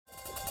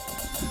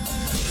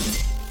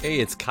Hey,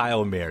 it's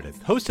Kyle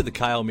Meredith, host of the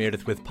Kyle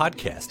Meredith With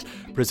podcast,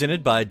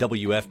 presented by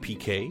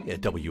WFPK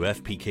at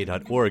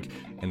WFPK.org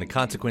and the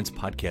Consequence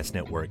Podcast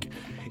Network.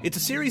 It's a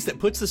series that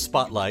puts the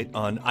spotlight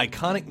on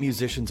iconic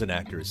musicians and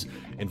actors,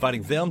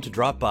 inviting them to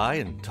drop by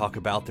and talk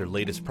about their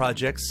latest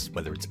projects,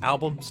 whether it's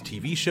albums,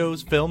 TV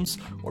shows, films,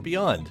 or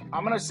beyond.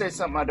 I'm going to say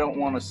something I don't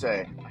want to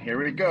say.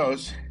 Here it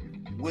goes.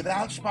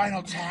 Without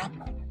Spinal Tap,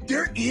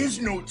 there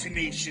is no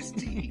Tenacious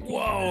D.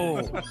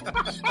 Whoa!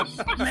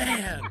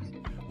 Man!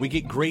 We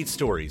get great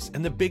stories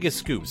and the biggest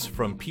scoops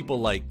from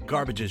people like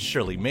Garbage's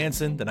Shirley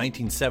Manson, the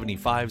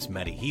 1975's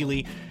Matty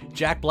Healy,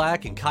 Jack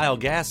Black and Kyle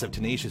Gass of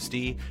Tenacious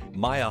D,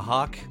 Maya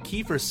Hawke,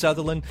 Kiefer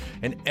Sutherland,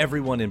 and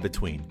everyone in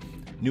between.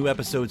 New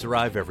episodes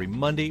arrive every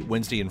Monday,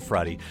 Wednesday, and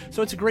Friday,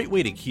 so it's a great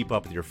way to keep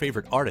up with your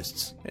favorite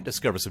artists and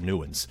discover some new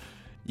ones.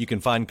 You can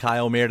find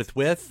Kyle Meredith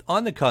With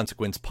on the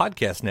Consequence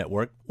Podcast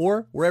Network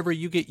or wherever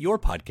you get your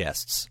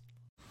podcasts.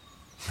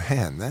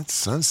 Man, that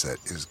sunset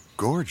is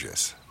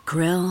gorgeous.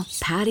 Grill,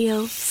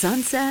 patio,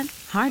 sunset.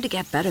 Hard to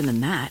get better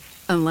than that.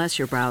 Unless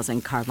you're browsing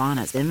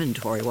Carvana's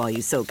inventory while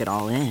you soak it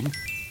all in.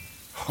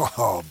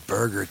 Oh,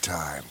 burger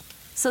time.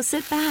 So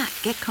sit back,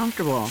 get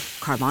comfortable.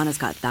 Carvana's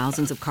got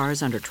thousands of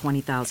cars under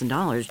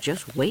 $20,000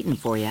 just waiting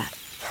for you.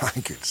 I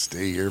could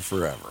stay here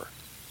forever.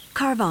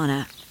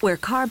 Carvana, where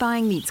car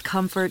buying meets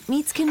comfort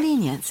meets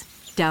convenience.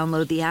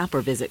 Download the app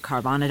or visit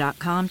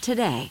Carvana.com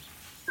today.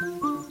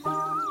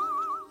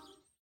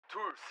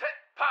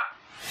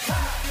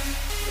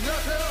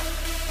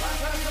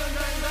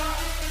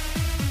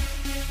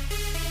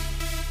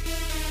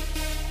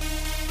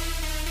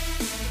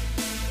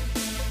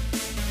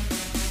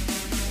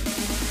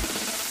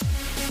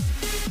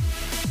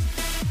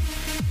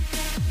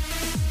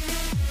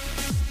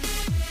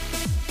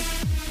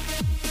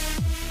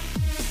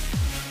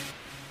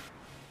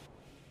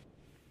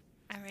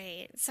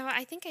 So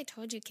I think I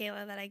told you,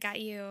 Kayla, that I got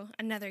you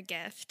another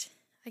gift.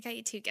 I got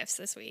you 2 gifts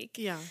this week.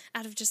 Yeah.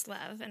 Out of just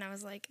love. And I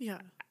was like, yeah,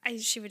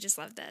 she would just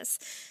love this.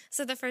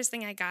 So the first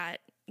thing I got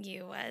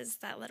you was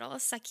that little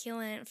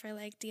succulent for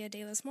like Dia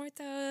de los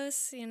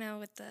Muertos, you know,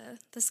 with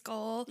the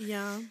skull.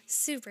 Yeah.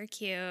 Super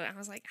cute. I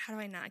was like, how do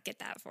I not get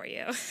that for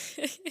you?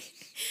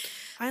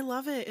 I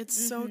love it.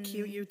 It's so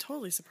cute. You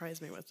totally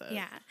surprised me with it.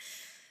 Yeah.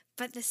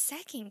 But the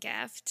second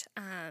gift,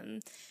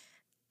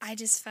 I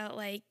just felt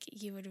like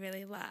you would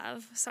really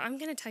love. So I'm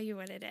going to tell you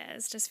what it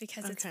is just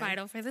because it's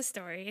vital for the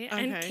story.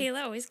 Okay. And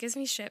Kayla always gives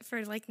me shit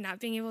for like not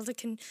being able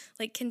to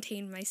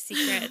contain my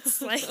secrets.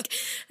 Like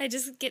I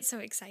just get so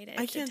excited.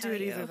 I can't do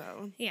it either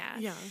though. Yeah.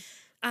 Yeah.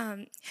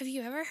 Have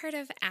you ever heard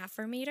of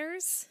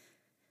Affirmators?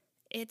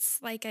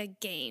 It's like a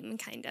game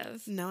kind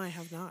of. No, I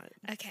have not.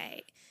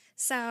 Okay.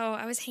 So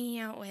I was hanging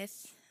out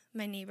with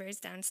my neighbors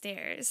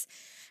downstairs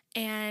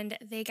and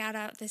they got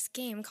out this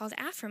game called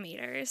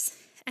Affirmators.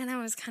 And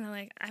I was kind of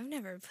like, I've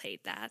never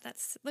played that. That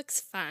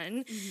looks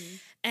fun. Mm-hmm.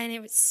 And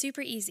it was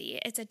super easy.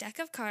 It's a deck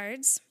of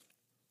cards,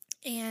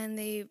 and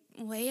they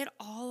lay it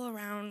all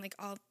around, like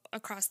all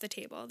across the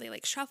table. They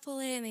like shuffle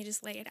it, and they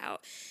just lay it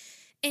out.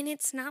 And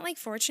it's not like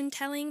fortune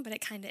telling, but it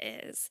kind of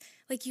is.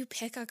 Like you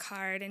pick a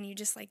card, and you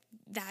just like,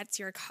 that's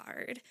your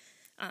card,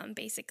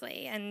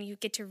 basically. And you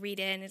get to read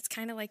it, and it's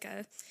kind of like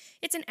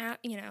it's an app,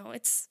 you know,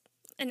 it's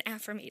an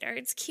affirmator.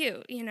 It's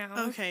cute, you know.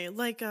 Okay,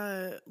 like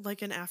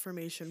an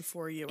affirmation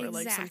for you, or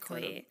like some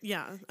kind of,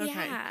 yeah. Okay.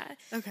 Yeah.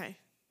 Okay.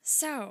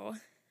 So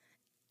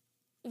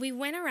we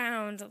went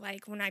around,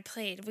 like when I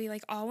played, we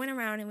like all went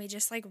around and we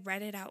just like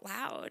read it out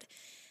loud.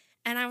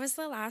 And I was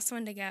the last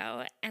one to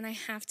go, and I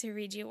have to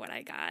read you what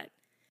I got.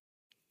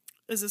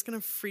 Is this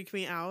gonna freak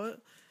me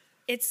out?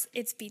 It's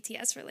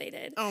BTS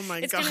related. Oh my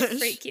gosh. It's gonna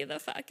freak you the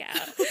fuck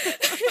out.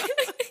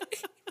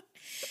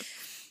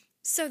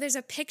 So there's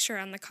a picture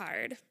on the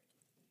card.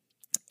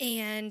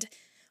 And,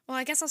 well,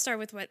 I guess I'll start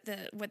with what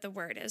the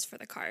word is for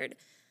the card.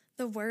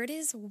 The word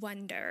is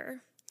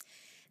wonder.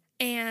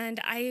 And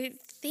I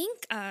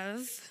think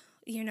of,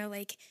 you know,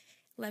 like,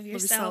 love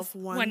yourself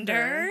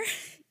wonder.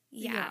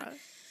 Yeah.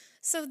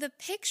 So the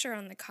picture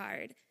on the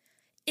card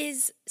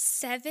is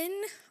 7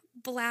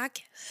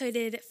 black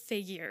hooded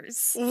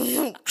figures.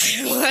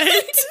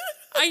 What?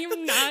 I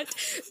am not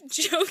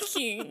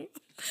joking.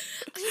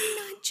 I'm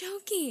not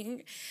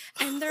joking.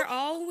 And they're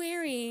all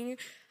wearing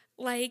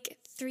like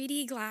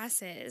 3D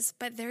glasses,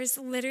 but there's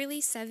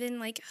literally 7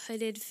 like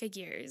hooded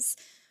figures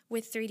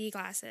with 3D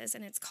glasses,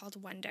 and it's called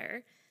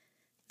Wonder.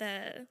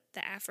 The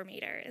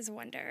affirmator is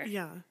Wonder.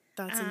 Yeah,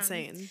 that's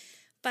insane.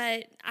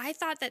 But I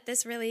thought that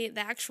the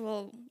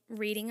actual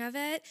reading of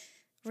it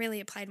really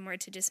applied more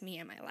to just me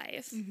and my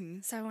life.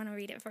 Mm-hmm. So I want to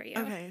read it for you.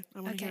 Okay, I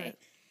want to hear it.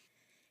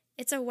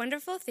 It's a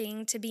wonderful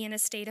thing to be in a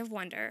state of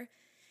wonder.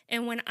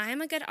 And when I'm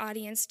a good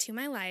audience to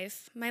my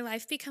life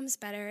becomes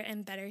better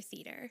and better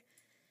theater.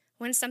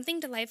 When something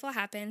delightful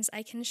happens,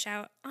 I can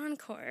shout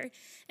encore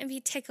and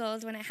be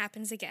tickled when it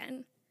happens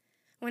again.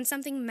 When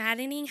something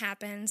maddening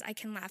happens, I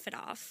can laugh it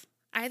off.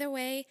 Either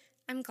way,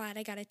 I'm glad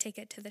I got a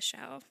ticket to the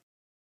show.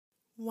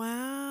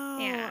 Wow.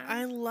 Yeah.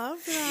 I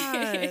love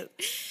that.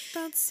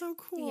 That's so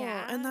cool.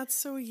 Yeah. And that's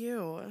so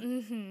you.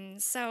 Mm-hmm.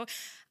 So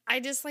I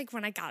just like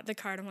when I got the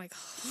card, I'm like,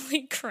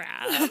 holy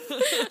crap.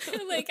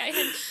 Like I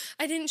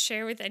didn't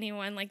share with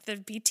anyone like the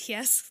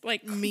BTS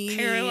like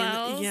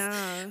parallels.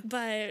 Yeah.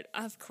 But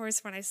of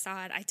course when I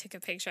saw it, I took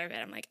a picture of it.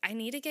 I'm like, I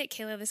need to get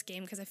Kayla this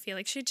game because I feel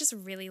like she'd just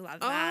really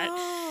love that.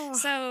 Oh.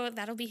 So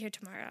that'll be here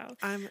tomorrow.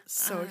 I'm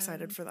so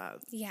excited for that.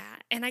 Yeah.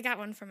 And I got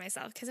one for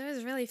myself because it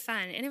was really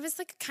fun. And it was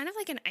like kind of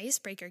like an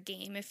icebreaker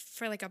game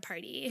for like a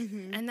party.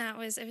 Mm-hmm. And it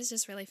was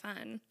just really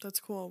fun. That's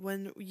cool.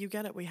 When you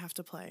get it, we have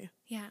to play.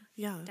 Yeah.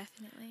 Yeah.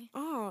 Definitely.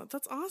 Oh,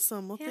 that's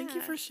awesome. Well, thank you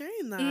for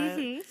sharing that.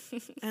 Mm-hmm.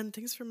 And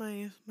thanks for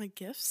my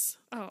gifts.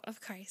 Oh, of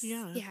course.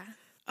 Yeah. Yeah.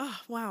 Oh,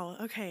 wow.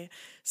 Okay.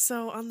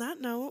 So on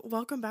that note,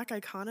 welcome back,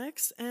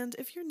 Iconics. And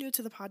if you're new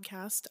to the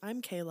podcast,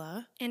 I'm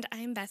Kayla. And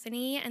I'm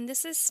Bethany, and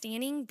this is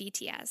Standing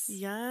BTS.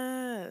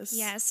 Yes.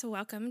 Yes,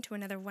 welcome to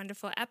another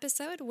wonderful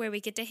episode where we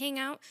get to hang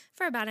out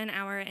for about an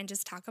hour and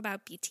just talk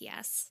about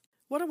BTS.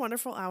 What a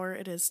wonderful hour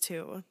it is,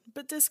 too.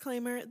 But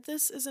disclaimer,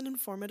 this is an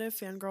informative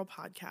fangirl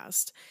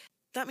podcast.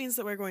 That means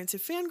that we're going to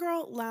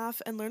fangirl,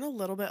 laugh, and learn a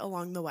little bit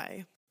along the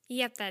way.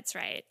 Yep, that's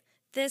right.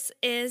 This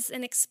is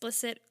an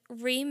explicit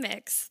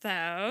remix, though.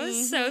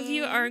 Mm-hmm. So if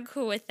you aren't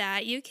cool with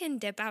that, you can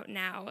dip out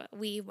now.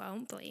 We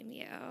won't blame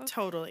you.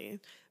 Totally.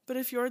 But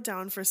if you're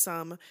down for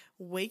some,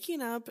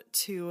 waking up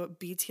to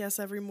BTS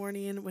every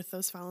morning with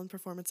those Fallon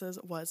performances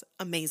was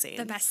amazing.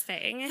 The best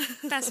thing.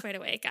 Best way to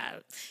wake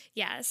up.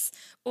 Yes.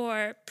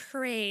 Or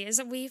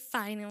praise. We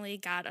finally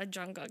got a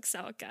Jungkook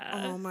Selka.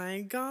 Oh my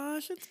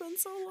gosh, it's been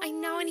so long. I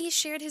know, and he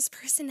shared his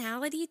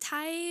personality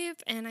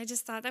type, and I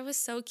just thought that was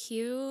so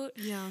cute.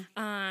 Yeah.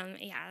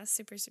 Yeah,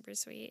 super, super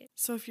sweet.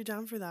 So if you're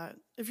down for that,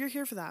 if you're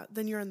here for that,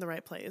 then you're in the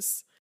right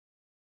place.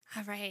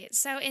 All right.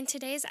 So in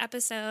today's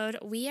episode,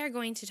 we are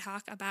going to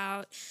talk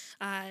about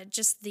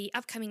just the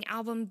upcoming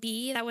album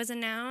B that was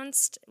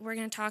announced. We're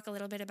going to talk a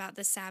little bit about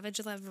the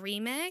Savage Love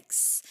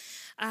remix.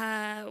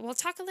 We'll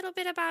talk a little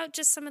bit about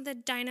just some of the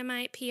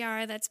Dynamite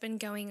PR that's been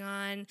going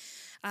on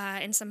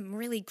and some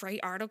really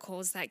great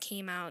articles that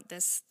came out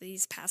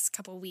these past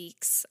couple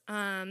weeks.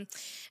 And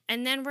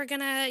then we're going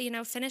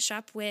to, finish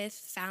up with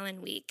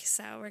Fallon Week.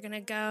 So we're going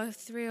to go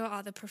through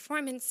all the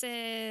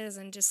performances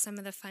and just some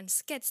of the fun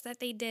skits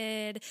that they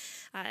did.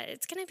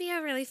 It's going to be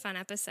a really fun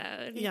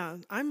episode. Yeah,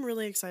 I'm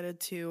really excited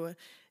to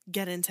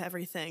get into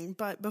everything.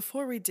 But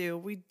before we do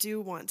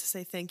want to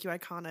say thank you,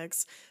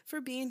 Iconics,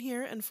 for being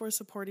here and for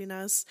supporting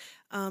us.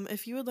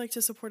 If you would like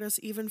to support us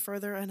even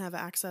further and have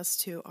access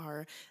to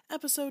our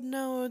episode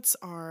notes,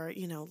 our,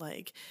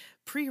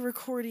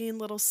 pre-recording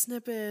little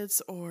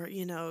snippets, or,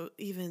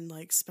 even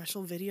like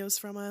special videos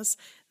from us,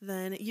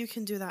 then you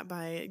can do that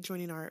by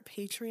joining our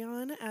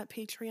Patreon at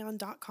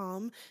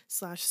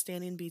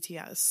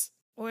patreon.com/standingbts.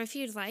 Or if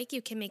you'd like,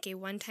 you can make a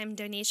one-time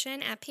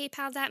donation at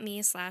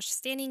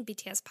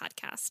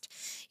paypal.me/standingbtspodcast.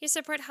 Your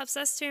support helps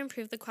us to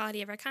improve the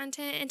quality of our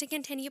content and to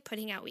continue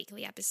putting out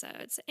weekly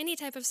episodes. Any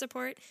type of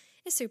support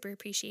is super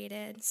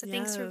appreciated. So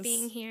Thanks for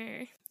being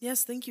here.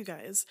 Yes, thank you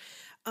guys.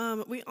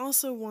 We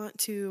also want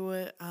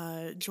to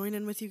join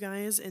in with you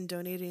guys in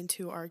donating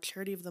to our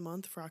Charity of the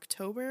Month for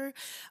October.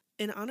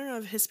 In honor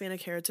of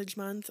Hispanic Heritage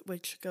Month,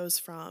 which goes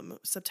from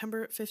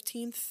September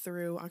 15th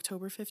through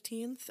October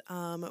 15th,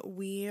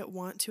 we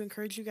want to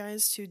encourage you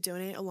guys to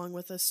donate along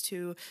with us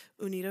to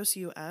Unidos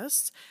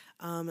US.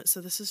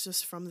 So this is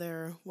just from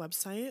their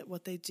website,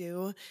 what they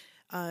do.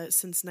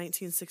 Since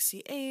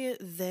 1968,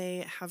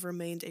 they have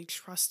remained a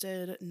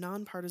trusted,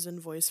 nonpartisan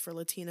voice for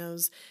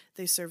Latinos.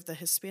 They serve the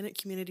Hispanic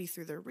community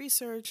through their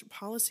research,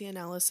 policy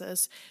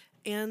analysis,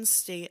 and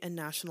state and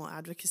national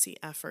advocacy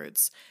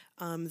efforts.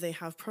 They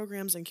have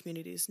programs in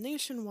communities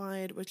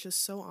nationwide, which is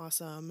so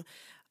awesome.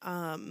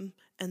 And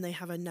they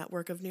have a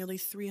network of nearly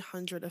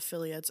 300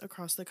 affiliates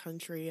across the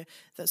country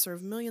that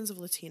serve millions of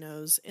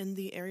Latinos in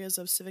the areas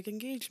of civic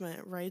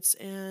engagement, rights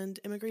and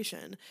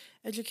immigration,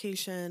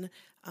 education,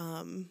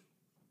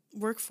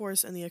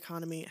 workforce and the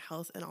economy,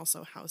 health, and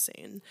also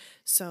housing.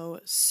 So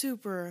this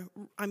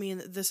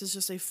is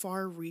just a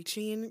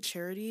far-reaching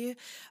charity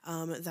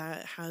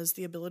that has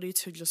the ability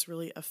to just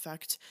really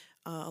affect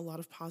a lot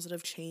of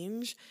positive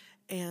change.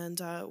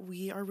 And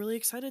we are really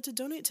excited to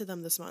donate to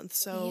them this month.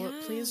 So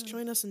please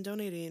join us in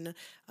donating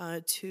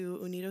to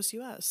Unidos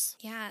US.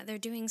 Yeah, they're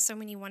doing so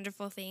many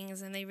wonderful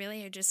things, and they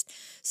really are just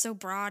so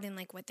broad in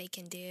like what they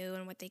can do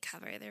and what they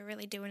cover. They're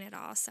really doing it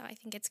all. So I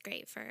think it's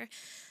great for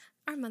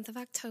our month of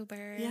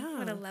October. Yeah.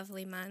 What a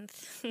lovely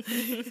month.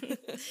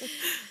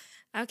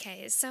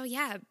 Okay, so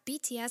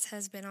BTS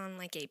has been on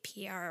like a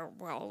PR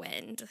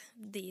whirlwind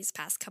these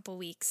past couple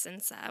weeks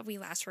since we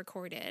last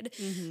recorded.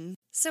 Mm-hmm.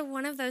 So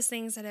one of those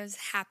things that has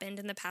happened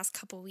in the past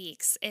couple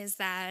weeks is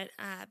that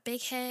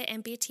Big Hit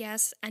and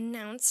BTS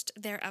announced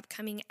their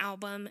upcoming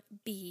album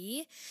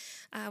B,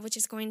 which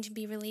is going to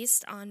be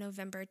released on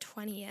November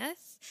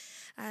 20th.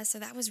 So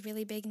that was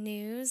really big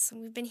news.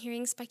 We've been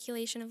hearing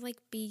speculation of like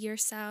Be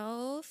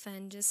Yourself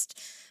and just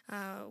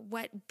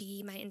what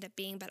B might end up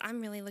being, but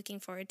I'm really looking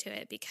forward to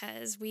it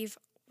because we've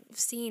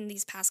seen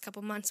these past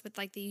couple months with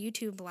like the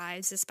YouTube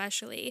lives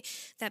especially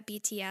that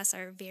BTS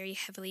are very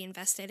heavily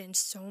invested in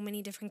so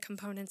many different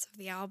components of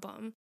the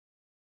album.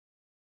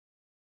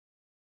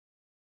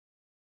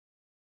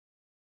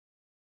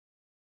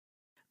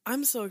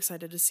 I'm so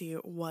excited to see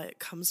what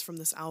comes from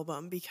this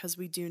album because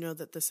we do know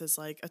that this is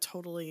like a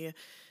totally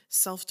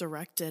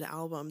self-directed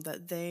album,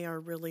 that they are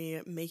really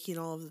making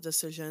all of the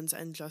decisions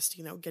and just,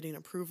 getting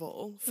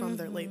approval from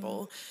their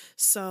label.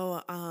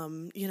 So,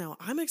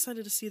 I'm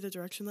excited to see the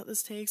direction that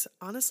this takes.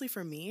 Honestly,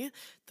 for me,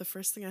 the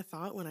first thing I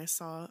thought when I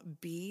saw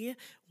B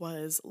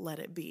was Let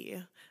It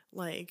Be.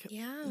 Like,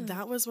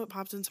 that was what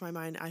popped into my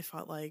mind. I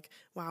felt like,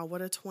 wow,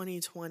 what a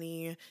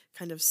 2020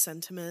 kind of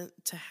sentiment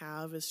to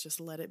have, is just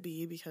let it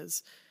be,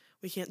 because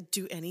we can't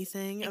do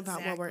anything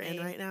about what we're in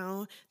right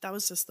now. That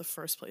was just the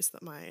first place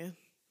that my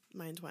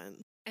mind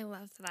went. I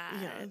love that.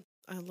 Yeah,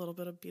 a little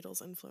bit of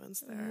Beatles influence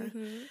there.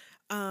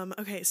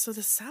 Okay, so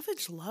the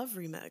Savage Love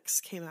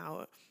remix came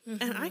out,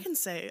 and I can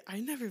say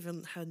I never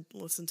even had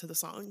listened to the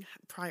song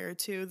prior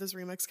to this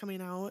remix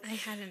coming out. I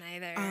hadn't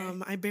either.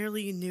 I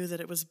barely knew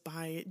that it was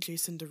by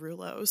Jason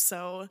Derulo,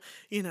 so,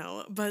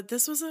 but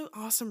this was an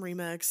awesome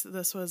remix.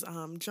 This was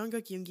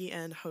Jungkook, Yoongi,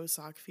 and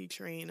Hoseok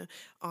featuring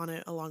on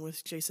it, along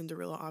with Jason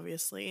Derulo,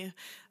 obviously.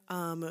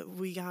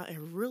 We got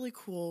a really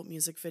cool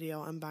music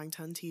video on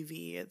Bangtan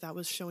TV that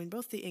was showing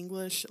both the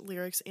English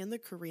lyrics and the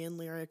Korean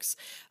lyrics.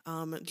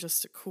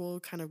 Just a cool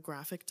kind of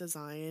graphic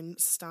design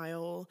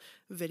style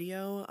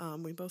video.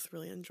 We both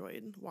really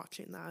enjoyed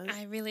watching that.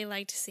 I really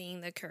liked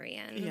seeing the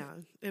Korean. Yeah,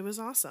 it was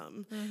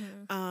awesome.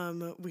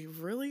 We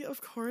really,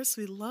 of course,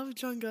 we love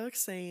Jungkook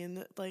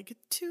saying like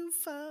 2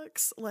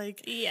 fucks.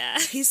 Like, yeah,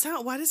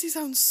 why does he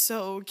sound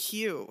so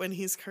cute when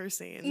he's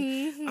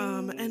cursing?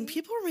 And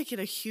people were making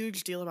a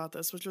huge deal about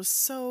this, which was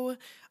so,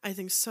 I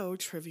think, so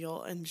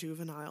trivial and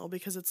juvenile,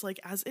 because it's like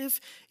as if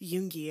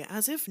Yoongi,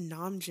 as if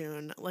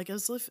Namjoon, like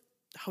as if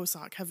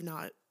Hoseok have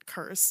not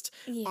cursed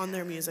on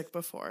their music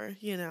before,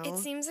 It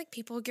seems like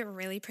people get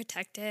really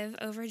protective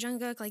over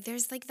Jungkook. Like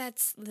there's like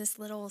this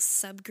little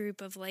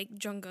subgroup of like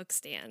Jungkook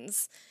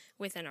stans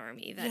within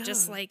ARMY that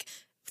just like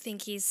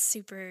think he's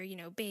super,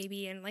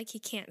 baby, and like he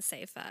can't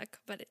say fuck,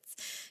 but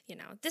it's,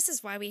 this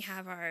is why we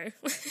have our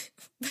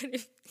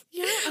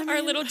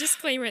our little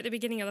disclaimer at the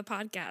beginning of the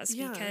podcast,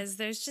 because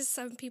there's just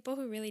some people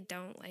who really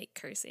don't like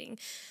cursing.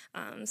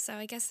 So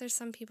I guess there's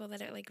some people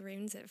that it like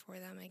ruins it for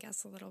them, I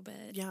guess, a little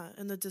bit. Yeah,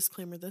 and the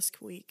disclaimer this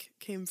week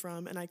came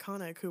from an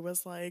Iconic who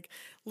was like,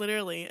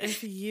 literally,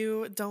 if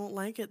you don't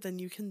like it, then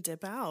you can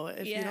dip out.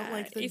 If you don't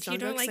like the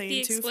Jungkook saying the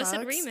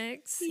explicit fucks,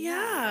 remix.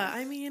 Yeah,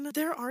 I mean,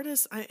 their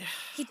artists,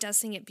 he does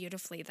sing it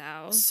beautifully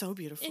though. So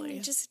beautifully. And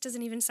it just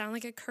doesn't even sound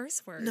like a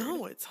curse word.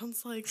 No, it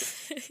sounds like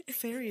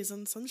fairies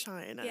and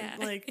sunshine and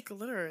like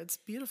glitter. It's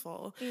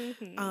beautiful.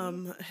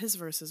 His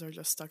verses are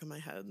just stuck in my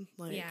head.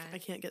 Like I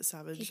can't get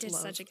Savage Love. He did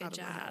such a good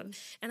job.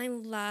 And I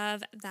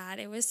love that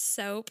it was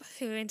Soap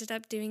who ended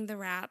up doing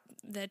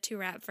the 2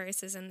 rap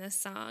verses in this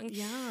song.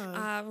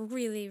 Yeah.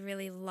 Really,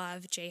 really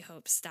love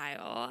J-Hope's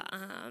style.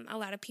 A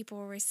lot of people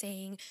were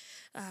saying,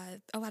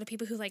 a lot of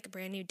people who like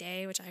Brand New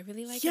Day, which I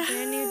really like. A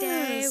Brand New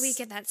Day. We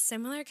get that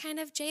similar kind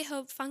of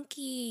J-Hope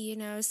funky,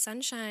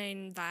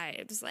 sunshine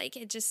vibes. Like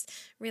it just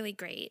really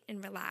great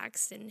and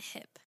relaxed and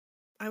hip.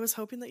 I was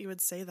hoping that you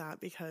would say that,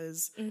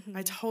 because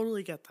I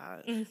totally get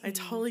that. I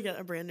totally get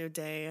A Brand New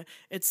Day.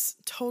 It's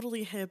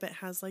totally hip. It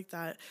has like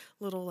that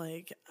little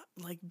like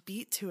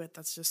beat to it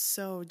that's just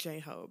so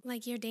J-Hope.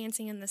 Like you're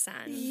dancing in the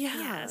sun. Yeah.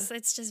 Yes,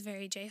 it's just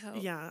very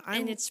J-Hope. Yeah.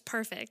 And it's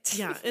perfect.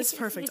 Yeah, it's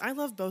perfect. I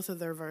love both of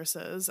their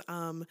verses.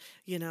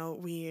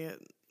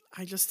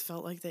 I just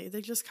felt like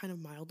they just kind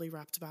of mildly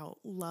rapped about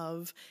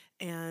love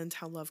and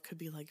how love could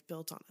be like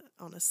built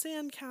on a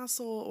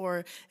sandcastle,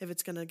 or if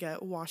it's going to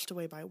get washed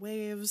away by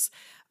waves.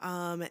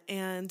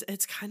 And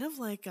it's kind of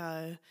like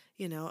a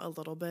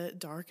little bit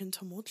dark and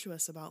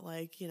tumultuous about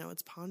like,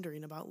 it's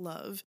pondering about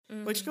love,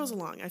 which goes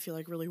along, I feel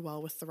like, really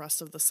well with the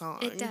rest of the song.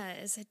 It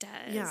does.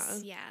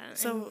 Yeah.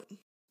 So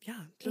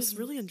just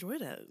really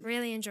enjoyed it.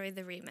 Really enjoyed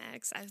the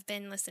remix. I've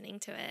been listening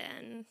to it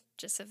and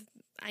just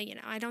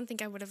I don't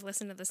think I would have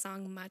listened to the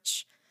song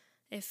much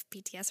if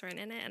BTS weren't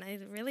in it, and I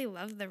really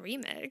love the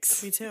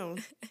remix. Me too.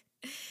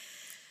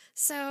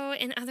 So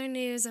in other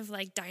news of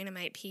like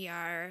Dynamite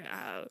PR,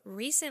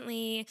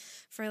 recently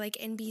for like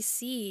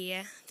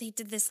NBC, they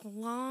did this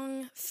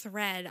long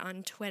thread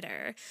on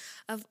Twitter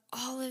of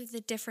all of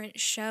the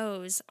different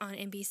shows on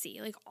NBC,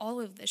 like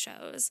all of the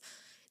shows.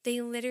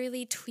 They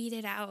literally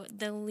tweeted out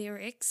the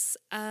lyrics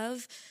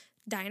of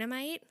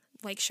Dynamite,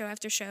 like show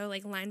after show,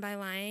 like line by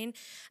line,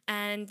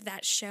 and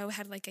that show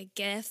had like a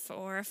GIF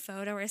or a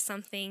photo or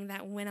something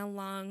that went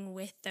along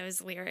with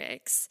those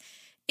lyrics.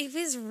 It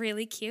was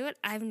really cute.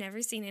 I've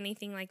never seen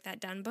anything like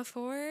that done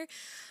before,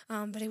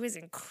 but it was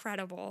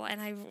incredible. And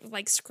I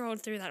like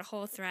scrolled through that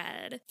whole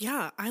thread.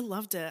 Yeah, I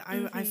loved it.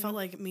 I felt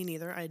like me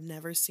neither. I'd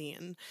never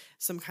seen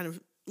some kind of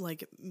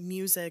like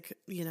music,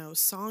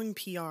 song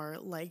PR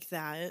like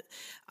that.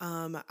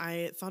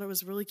 I thought it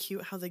was really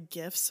cute how the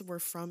gifts were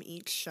from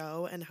each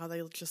show and how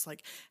they just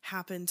like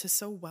happened to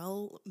so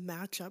well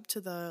match up to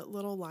the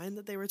little line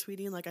that they were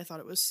tweeting. Like, I thought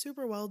it was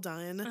super well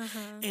done.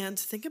 And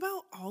think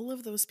about all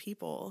of those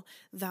people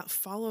that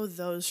follow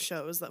those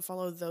shows,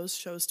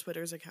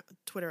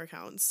 Twitter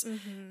accounts,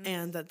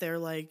 and that they're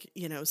like,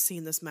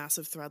 seeing this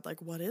massive thread.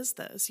 Like, what is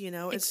this?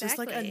 It's just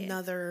like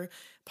another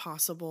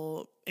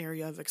possible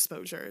area of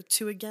exposure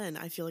to, again,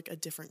 I feel like a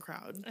different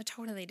crowd. A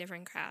totally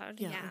different crowd.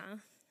 Yeah.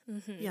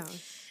 Yeah.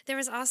 There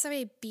was also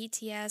a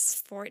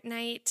BTS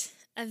Fortnite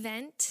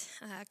event,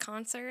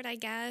 concert, I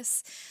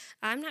guess.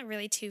 I'm not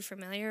really too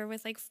familiar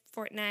with like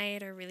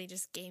Fortnite or really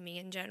just gaming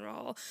in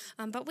general.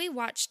 But we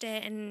watched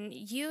it, and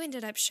you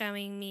ended up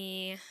showing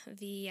me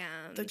the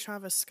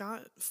Travis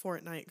Scott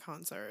Fortnite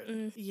concert.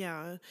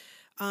 Yeah.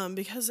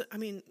 Because I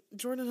mean,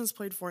 Jordan has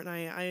played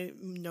Fortnite. I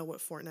know what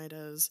Fortnite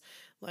is,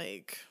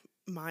 like,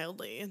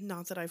 mildly.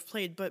 Not that I've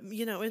played, but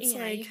it's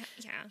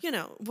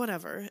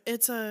whatever.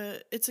 It's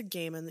a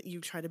game, and you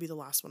try to be the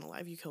last one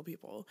alive. You kill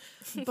people,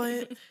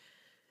 but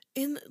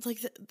in like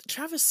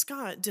Travis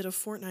Scott did a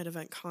Fortnite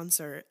event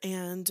concert,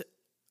 and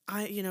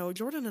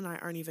Jordan and I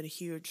aren't even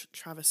huge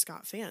Travis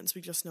Scott fans.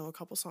 We just know a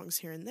couple songs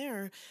here and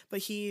there, but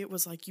he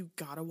was like, you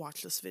gotta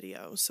watch this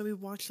video. So we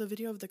watched the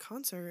video of the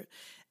concert,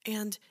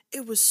 and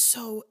it was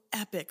so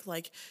epic,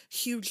 like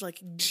huge,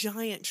 like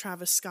giant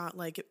Travis Scott,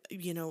 like,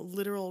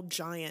 literal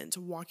giant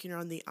walking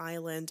around the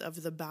island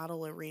of the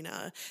battle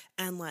arena,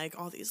 and like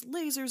all these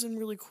lasers and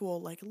really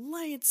cool like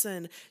lights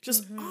and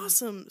just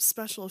awesome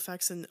special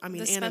effects and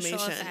animation.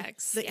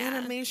 The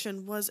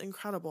animation was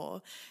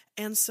incredible.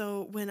 And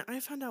so when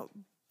I found out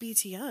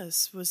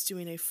BTS was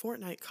doing a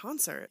Fortnite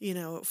concert,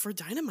 for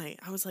Dynamite,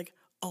 I was like,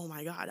 oh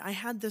my God, I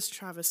had this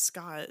Travis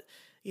Scott,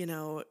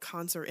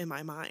 concert in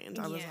my mind.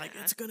 I was like,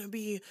 it's going to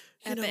be,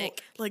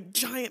 epic. Like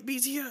giant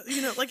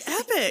BTS, like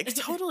epic,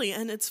 totally.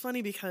 And it's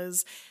funny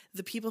because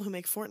the people who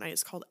make Fortnite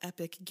is called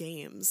Epic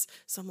Games.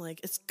 So I'm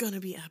like, it's going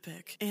to be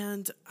epic.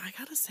 And I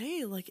gotta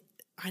say, like,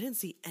 I didn't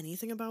see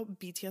anything about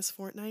BTS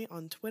Fortnite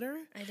on Twitter.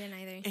 I didn't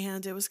either.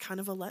 And it was kind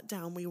of a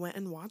letdown. We went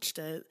and watched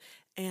it,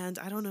 and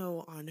I don't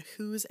know on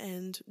whose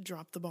end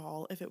dropped the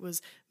ball, if it was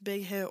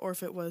Big Hit or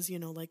if it was,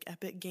 like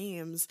Epic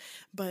Games.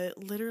 But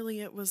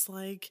literally it was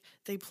like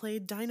they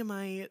played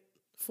Dynamite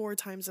 4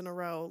 times in a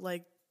row,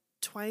 like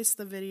twice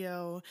the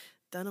video,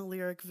 then a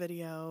lyric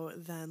video,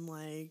 then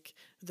like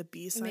the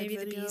B-side maybe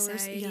video. The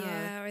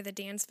B-side, or the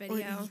dance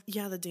video.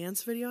 The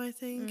dance video, I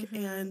think.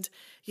 And,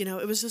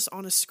 it was just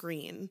on a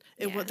screen.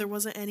 There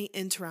wasn't any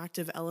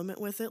interactive element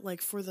with it.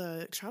 Like for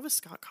the Travis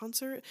Scott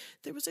concert,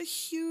 there was a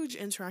huge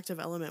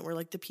interactive element where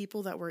like the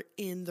people that were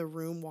in the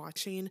room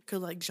watching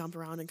could like jump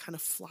around and kind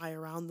of fly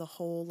around the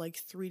whole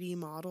like 3D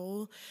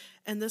model.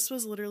 And this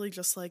was literally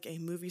just like a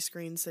movie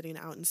screen sitting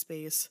out in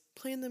space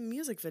playing the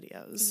music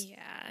videos.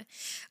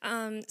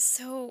 Yeah.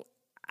 So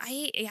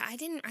I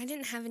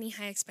didn't have any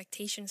high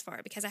expectations for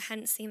it because I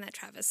hadn't seen that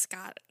Travis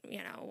Scott,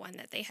 one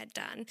that they had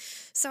done.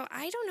 So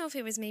I don't know if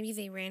it was maybe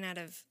they ran out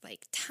of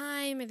like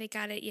time, if they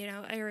got it,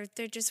 or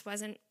there just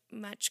wasn't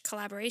much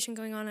collaboration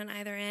going on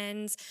either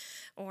ends,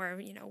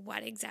 or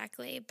what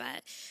exactly.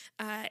 But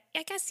I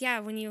guess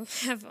when you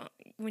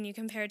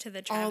compare it to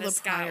the Travis all the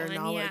Scott prior one,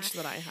 knowledge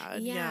that I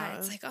had,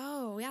 it's like,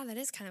 oh yeah, that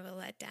is kind of a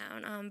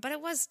letdown. But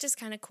it was just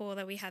kind of cool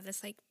that we had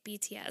this like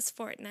BTS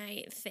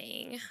Fortnite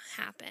thing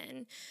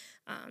happen.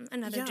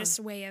 Another just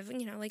way of,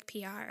 like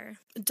PR.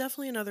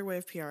 Definitely another way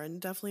of PR,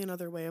 and definitely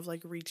another way of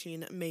like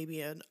reaching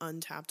maybe an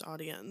untapped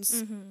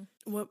audience.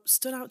 What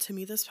stood out to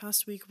me this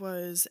past week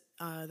was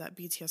that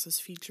BTS was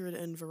featured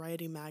in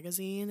Variety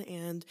magazine,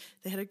 and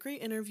they had a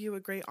great interview, a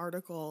great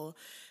article.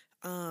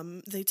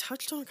 They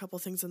touched on a couple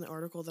things in the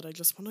article that I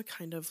just want to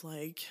kind of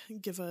like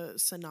give a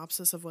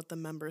synopsis of what the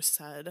members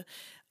said.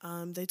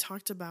 They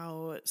talked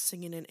about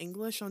singing in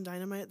English on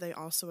Dynamite. They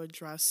also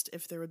addressed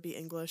if there would be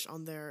English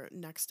on their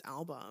next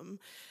album.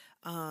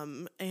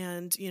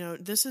 And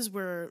this is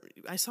where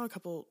I saw a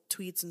couple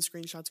tweets and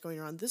screenshots going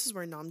around. This is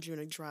where Namjoon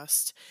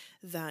addressed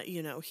that,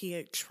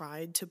 he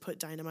tried to put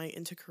Dynamite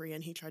into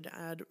Korean. He tried to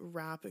add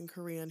rap in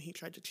Korean. He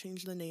tried to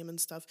change the name and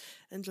stuff,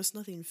 and just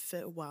nothing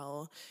fit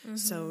well.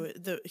 So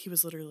he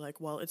was literally like,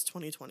 well, it's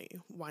 2020.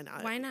 Why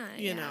not? Why not?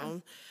 You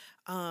know?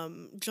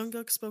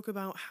 Jungkook spoke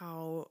about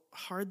how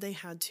hard they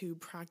had to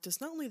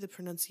practice not only the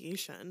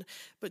pronunciation,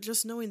 but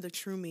just knowing the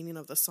true meaning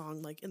of the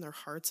song, like in their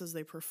hearts as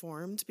they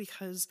performed,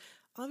 because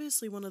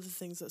obviously one of the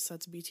things that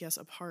sets BTS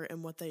apart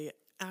and what they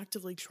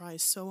actively try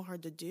so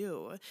hard to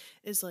do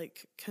is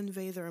like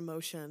convey their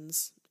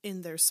emotions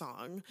in their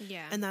song.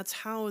 Yeah. And that's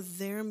how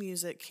their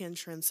music can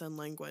transcend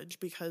language,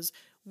 because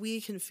we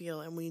can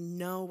feel and we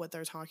know what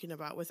they're talking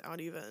about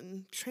without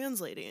even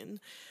translating.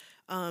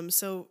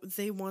 So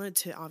they wanted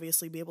to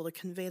obviously be able to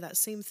convey that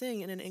same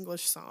thing in an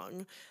English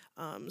song.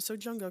 So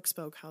Jungkook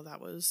spoke how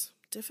that was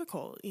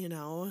difficult,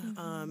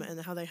 and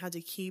how they had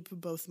to keep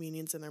both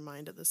meanings in their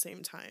mind at the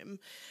same time.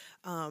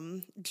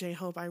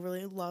 J-Hope, I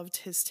really loved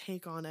his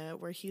take on it,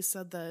 where he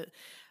said that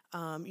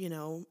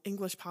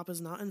English pop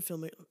is not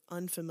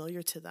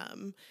unfamiliar to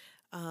them.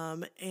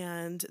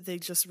 And they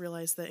just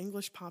realized that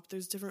English pop,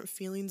 there's different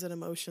feelings and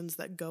emotions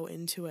that go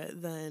into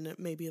it than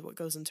maybe what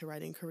goes into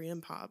writing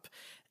Korean pop.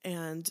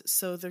 And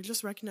so they're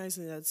just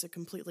recognizing that it's a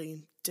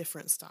completely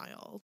different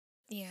style.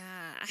 Yeah,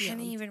 I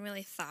hadn't even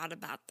really thought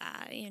about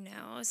that,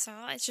 So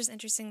it's just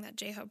interesting that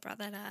J-Hope brought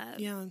that up.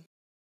 Yeah.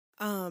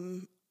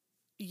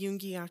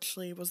 Yoongi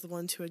actually was the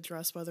one to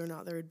address whether or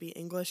not there would be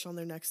English on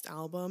their next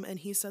album, and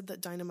he said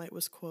that Dynamite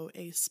was, quote,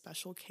 a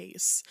special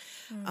case.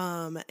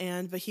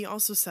 But he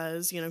also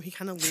says, he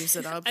kind of leaves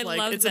it up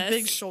like it's a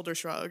big shoulder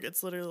shrug.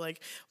 It's literally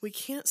like, we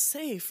can't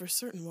say for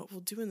certain what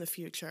we'll do in the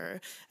future,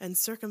 and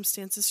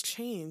circumstances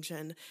change,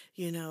 and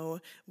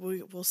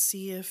we'll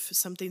see if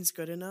something's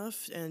good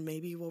enough, and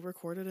maybe we'll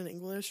record it in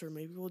English, or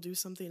maybe we'll do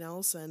something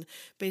else, and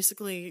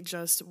basically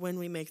just when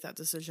we make that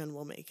decision,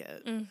 we'll make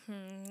it.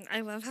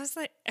 I love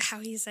how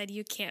he said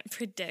you can't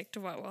predict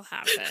what will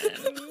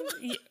happen,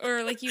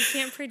 or like you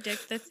can't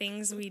predict the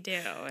things we do.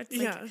 It's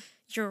like,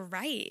 you're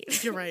right.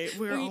 You're right.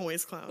 We're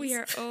always clowns. We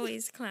are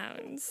always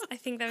clowns. I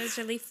think that was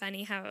really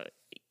funny how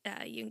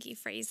Yoongi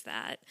phrased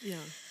that.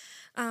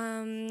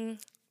 Yeah.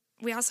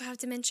 We also have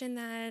to mention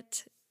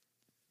that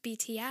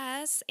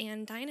BTS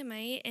and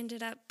Dynamite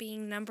ended up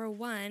being number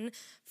 1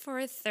 for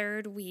a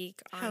third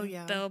week on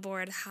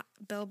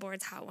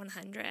Billboard's Hot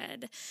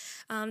 100.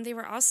 They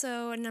were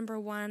also number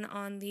 1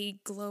 on the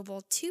Global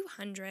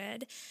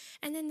 200,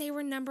 and then they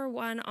were number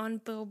 1 on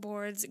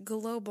Billboard's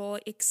Global,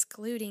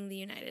 excluding the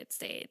United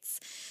States.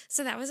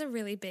 So that was a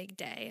really big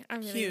day,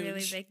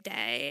 really big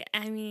day.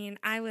 I mean,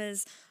 I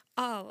was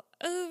all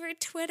over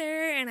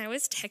Twitter, and I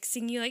was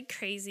texting you like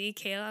crazy,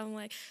 Kayla. I'm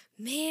like,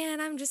 man,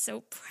 I'm just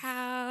so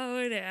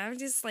proud. And I'm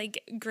just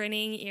like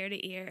grinning ear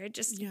to ear.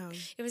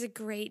 It was a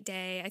great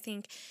day. I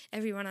think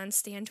everyone on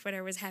Stan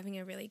Twitter was having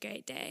a really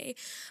great day.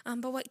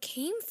 But what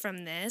came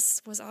from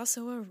this was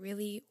also a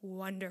really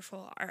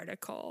wonderful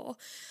article.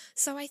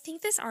 So I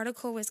think this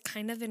article was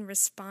kind of in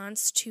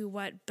response to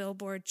what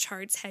Billboard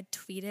Charts had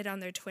tweeted on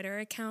their Twitter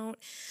account.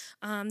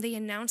 They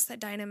announced that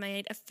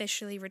Dynamite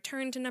officially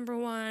returned to number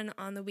 1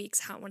 on the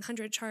week's Hot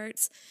 100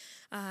 charts.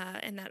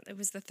 And that it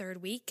was the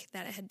third week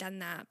that it had done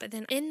that. But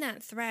then in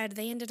that thread,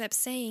 they ended up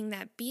saying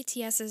that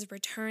BTS's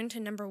return to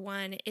number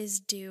 1 is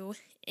due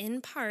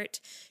in part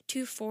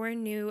to 4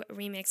 new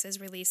remixes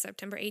released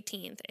September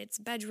 18th. It's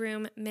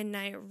Bedroom,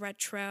 Midnight,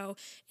 Retro,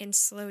 and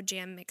Slow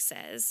Jam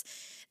mixes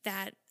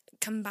that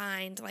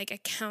combined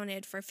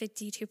accounted for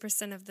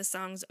 52% of the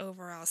song's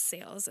overall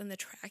sales in the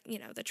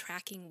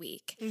tracking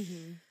week.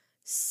 Mm-hmm.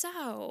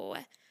 So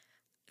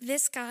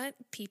this got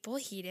people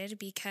heated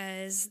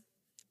because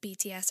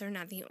BTS are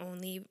not the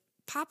only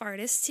pop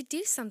artists to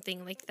do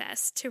something like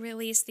this, to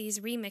release these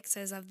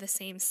remixes of the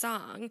same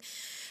song.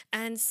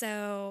 And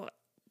so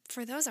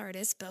for those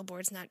artists,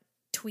 Billboard's not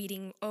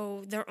tweeting,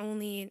 oh, they're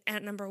only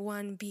at number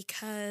 1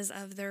 because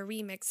of their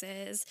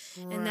remixes,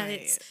 and that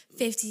it's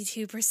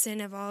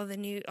 52% of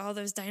all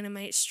those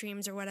Dynamite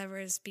streams or whatever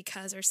is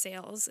because, or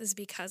sales is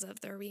because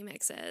of their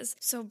remixes.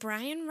 So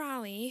Brian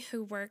Raleigh,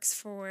 who works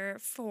for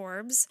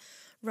Forbes,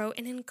 wrote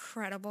an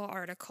incredible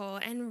article,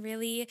 and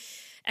really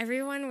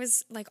everyone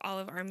was all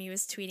of ARMY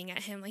was tweeting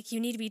at him you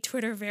need to be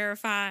Twitter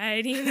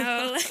verified, he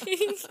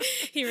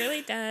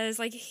really does,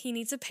 he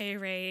needs a pay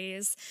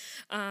raise.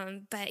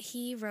 But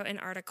he wrote an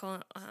article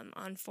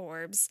on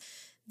Forbes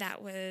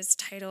that was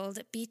titled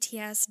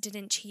BTS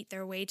didn't cheat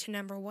their way to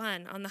number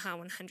 1 on the Hot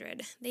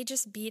 100. They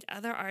just beat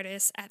other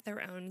artists at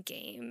their own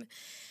game.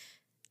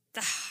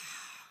 Man,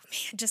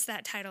 just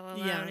that title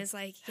alone is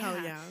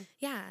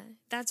yeah,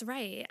 that's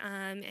right.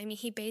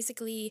 He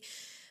basically,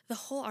 the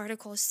whole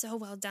article is so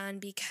well done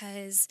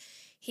because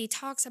he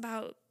talks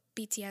about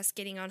BTS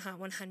getting on Hot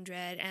 100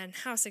 and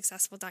how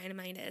successful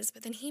Dynamite is,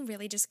 but then he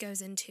really just goes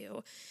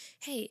into,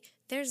 hey,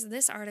 there's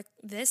this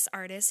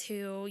artist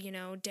who,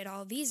 did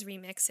all these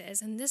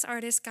remixes, and this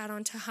artist got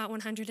onto Hot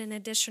 100 an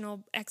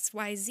additional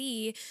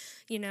XYZ,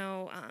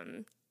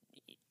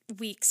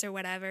 weeks or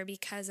whatever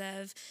because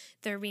of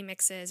their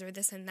remixes or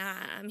this and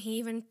that. He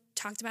even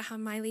talked about how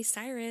Miley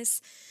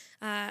Cyrus,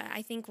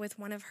 I think with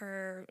one of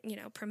her,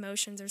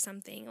 promotions or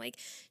something,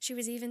 she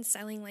was even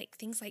selling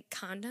things like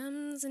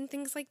condoms and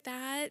things like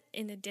that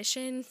in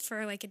addition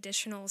for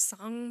additional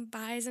song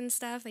buys and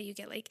stuff that you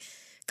get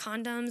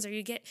condoms, or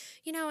you get,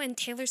 and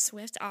Taylor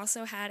Swift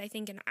also had, I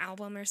think, an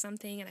album or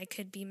something, and I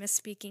could be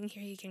misspeaking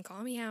here, you can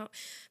call me out,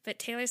 but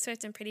Taylor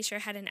Swift, I'm pretty sure,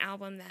 had an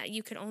album that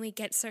you could only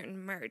get certain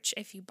merch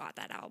if you bought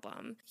that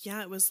album.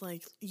 Yeah, it was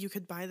you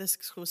could buy this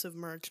exclusive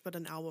merch, but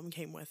an album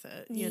came with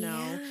it, you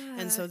know?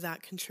 And so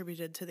that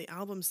contributed to the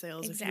album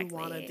sales if you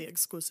wanted the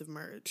exclusive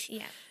merch.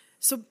 Yeah.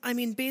 So,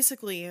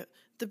 basically,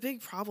 the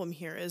big problem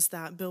here is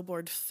that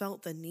Billboard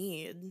felt the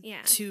need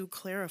to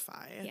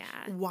clarify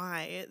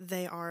why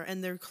they are,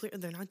 and they're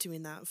not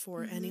doing that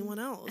for anyone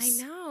else.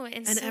 I know.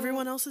 And so,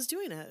 everyone else is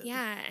doing it.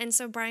 Yeah, and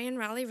so Brian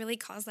Raleigh really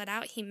calls that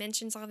out. He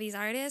mentions all these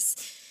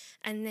artists,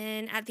 and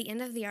then at the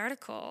end of the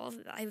article,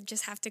 I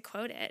just have to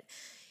quote it.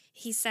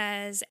 He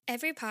says,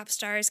 every pop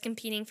star is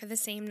competing for the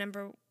same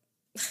number...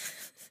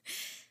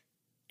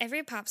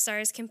 Every pop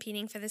star is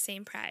competing for the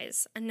same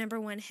prize, a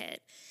 #1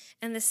 hit,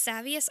 and the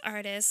savviest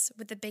artists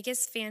with the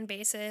biggest fan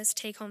bases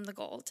take home the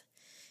gold.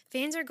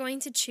 Fans are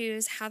going to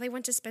choose how they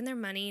want to spend their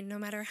money no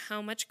matter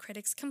how much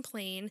critics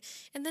complain,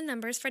 and the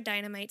numbers for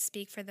Dynamite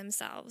speak for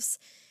themselves.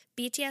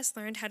 BTS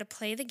learned how to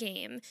play the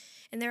game,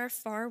 and there are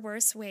far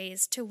worse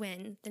ways to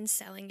win than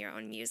selling your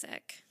own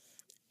music.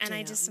 And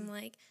I just am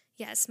like,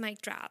 yes,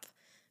 mic drop,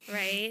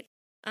 right?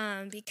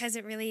 Because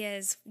it really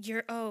is,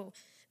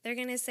 they're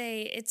going to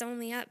say it's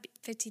only up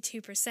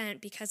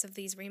 52% because of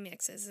these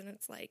remixes. And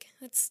it's like,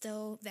 it's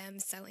still them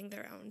selling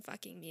their own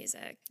fucking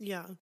music.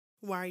 Yeah.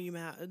 Why are you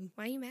mad?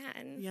 Why are you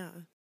mad? Yeah.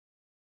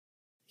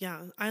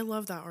 Yeah. I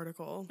love that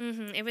article.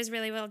 It was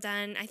really well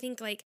done. I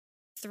think like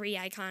 3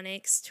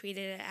 Iconics tweeted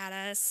it at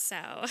us,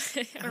 so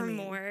or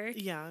more.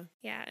 Yeah.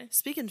 Yeah.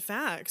 Speaking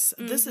facts,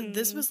 this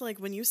was like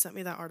when you sent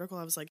me that article,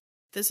 I was like,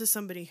 this is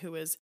somebody who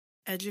is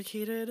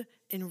educated,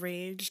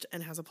 enraged,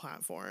 and has a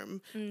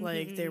platform.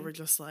 Like they were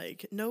just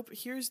like, nope,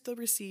 here's the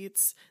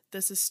receipts.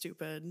 This is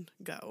stupid.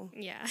 Go.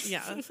 Yeah.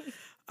 Yeah.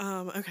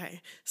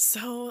 Okay.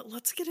 So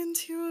let's get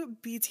into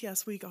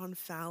BTS Week on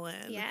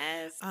Fallon.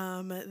 Yes.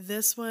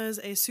 This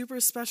was a super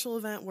special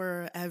event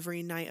where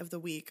every night of the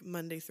week,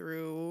 Monday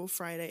through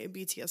Friday,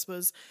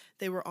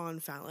 they were on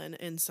Fallon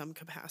in some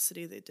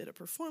capacity. They did a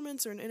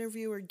performance or an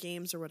interview or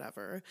games or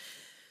whatever.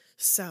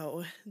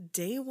 So,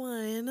 day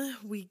 1,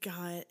 we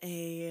got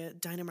a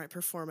Dynamite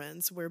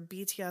performance where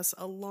BTS,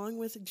 along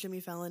with Jimmy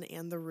Fallon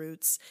and The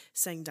Roots,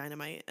 sang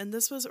Dynamite. And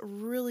this was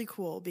really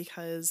cool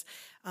because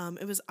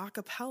it was a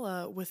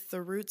cappella with The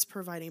Roots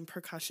providing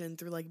percussion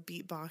through like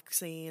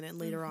beatboxing and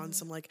later on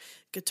some like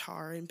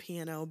guitar and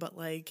piano. But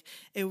like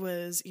it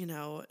was,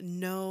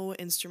 no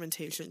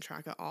instrumentation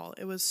track at all.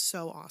 It was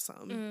so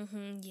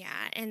awesome. Yeah.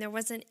 And there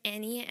wasn't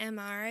any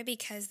MR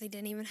because they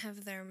didn't even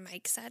have their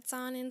mic sets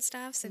on and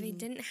stuff. So they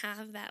didn't have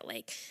that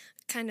like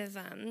kind of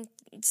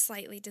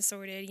slightly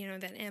disordered,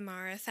 that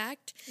MR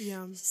effect.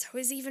 Yeah. So it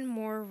was even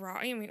more raw.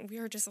 I mean,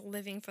 we were just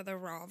living for the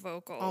raw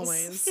vocals.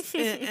 Always.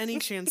 Any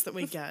chance that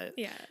we get.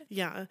 Yeah.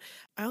 Yeah.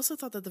 I also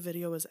thought that the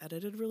video was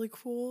edited really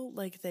cool.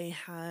 Like they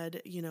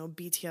had,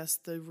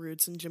 BTS, The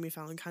Roots, and Jimmy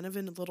Fallon kind of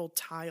in little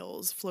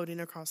tiles floating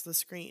across the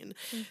screen.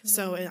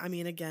 So, I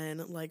mean,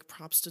 again, like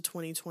props to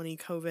 2020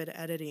 COVID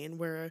editing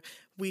where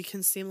we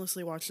can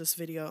seamlessly watch this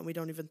video and we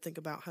don't even think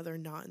about how they're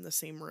not in the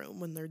same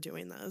room when they're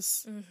doing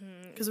this.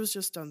 Because it was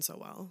just done so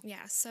well.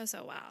 Yeah, so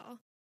well.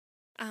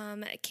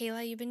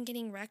 Kayla, you've been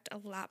getting wrecked a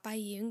lot by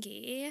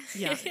Yoongi.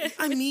 Yeah.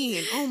 I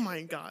mean, oh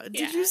my God.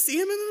 Did you see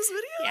him in this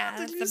video?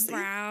 Yeah, the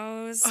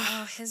brows.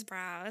 Oh, his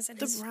brows. And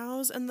the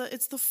brows and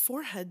it's the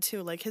forehead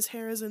too. Like his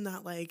hair is in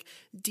that like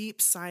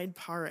deep side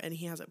part and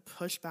he has it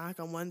pushed back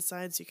on one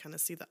side so you kind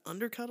of see the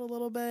undercut a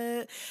little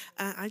bit.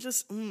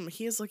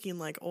 He is looking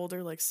like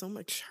older, like so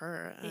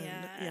mature. And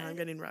yeah, I'm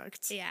getting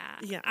wrecked.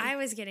 Yeah. I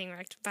was getting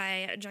wrecked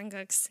by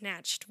Jungkook's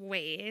snatched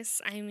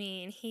waist. I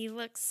mean, he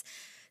looks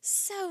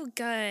so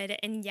good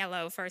in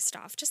yellow. First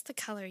off, just the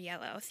color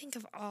yellow. Think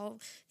of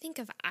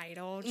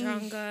Idol,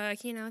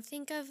 Jungkook.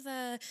 Think of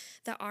the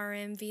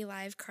RMV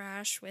live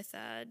crash with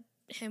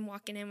him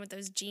walking in with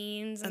those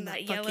jeans and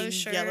that yellow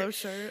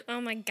shirt. Oh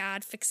my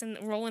God,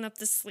 rolling up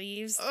the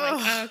sleeves.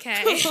 Like,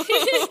 okay.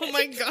 Oh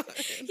my God.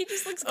 He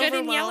just looks good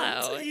in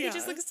yellow. Yeah. He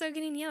just looks so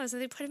good in yellow. So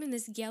they put him in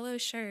this yellow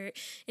shirt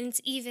and it's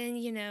even,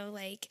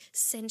 like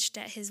cinched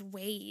at his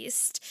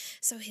waist.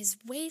 So his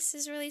waist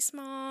is really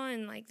small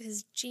and like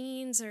his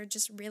jeans are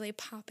just really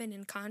popping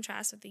in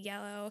contrast with the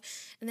yellow.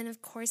 And then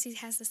of course he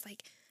has this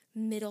like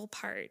middle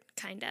part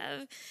kind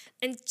of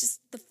and just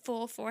the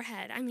full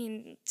forehead. I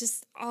mean,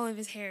 just all of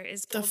his hair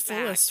is pulled the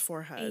fullest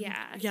forehead.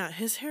 Yeah,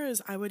 his hair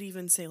is, I would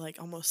even say,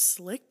 like almost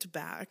slicked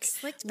back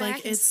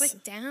like and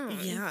slicked down.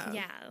 Yeah,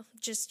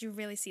 just you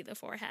really see the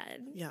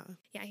forehead. Yeah,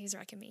 he's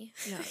wrecking me.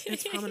 Yeah,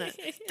 it's prominent.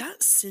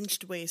 That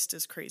cinched waist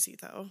is crazy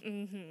though.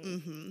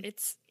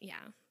 It's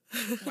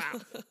wow.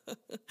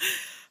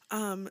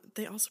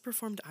 They also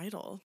performed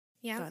Idol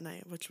that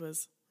night, which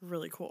was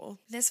really cool.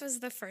 This was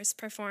the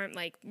first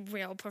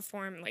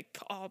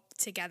all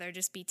together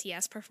just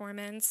BTS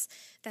performance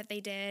that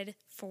they did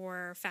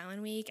for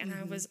Fallon Week, and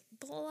I was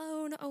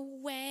blown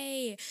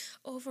away.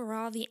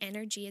 Overall, the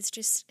energy is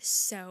just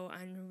so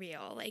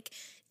unreal. Like,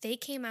 they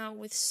came out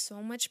with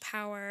so much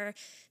power,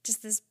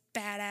 just this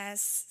badass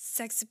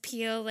sex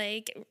appeal.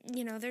 Like,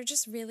 they're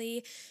just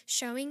really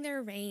showing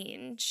their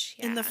range.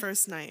 In the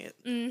first night.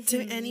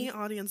 To any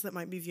audience that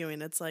might be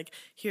viewing, it's like,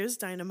 here's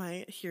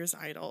Dynamite, here's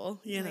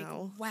Idol,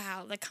 know.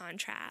 Wow, the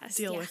contrast.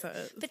 Deal with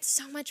it. But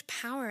so much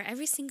power.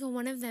 Every single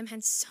one of them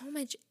had so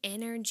much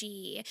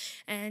energy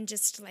and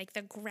just like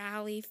the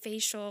growly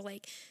facial,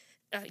 like,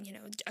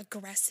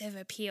 aggressive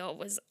appeal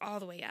was all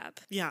the way up.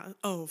 Yeah.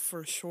 Oh,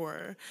 for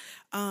sure.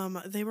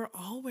 They were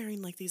all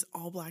wearing like these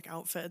all black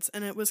outfits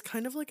and it was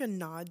kind of like a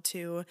nod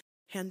to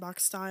handbok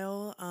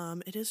style.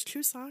 It is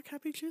Chuseok.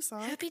 Happy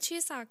Chuseok. Happy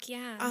Chuseok,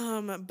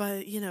 yeah.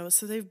 But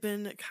so they've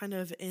been kind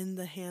of in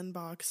the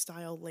hanbok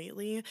style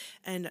lately,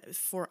 and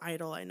for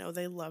Idol, I know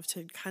they love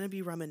to kind of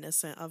be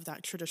reminiscent of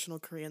that traditional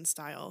Korean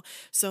style.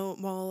 So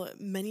while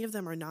many of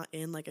them are not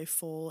in like a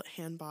full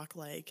hanbok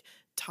like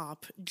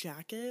top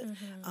jacket,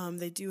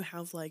 they do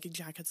have like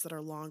jackets that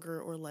are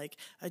longer, or like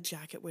a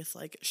jacket with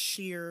like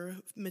sheer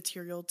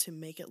material to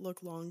make it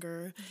look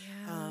longer.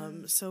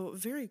 So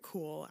very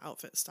cool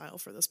outfit style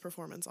for this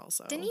performance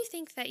also. Didn't you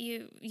think that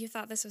you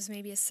thought this was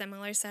maybe a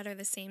similar set or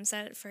the same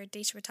set for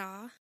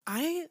Daechwita?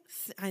 I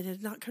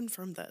did not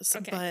confirm this,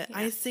 Okay, but yeah.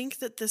 I think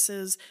that this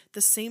is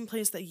the same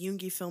place that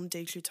Yoongi filmed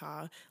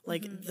Daechwita,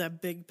 like the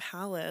big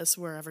palace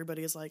where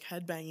everybody is like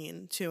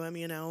headbanging to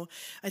him,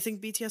 I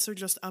think BTS are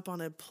just up on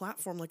a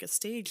platform, like a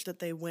stage that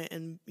they went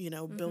and,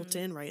 built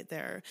in right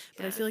there.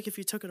 But I feel like if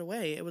you took it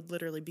away, it would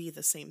literally be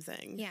the same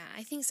thing. Yeah,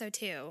 I think so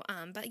too.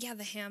 But yeah,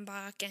 the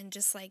hanbok and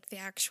just like the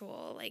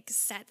actual like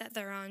set that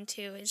they're on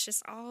too, it's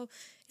just all...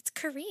 It's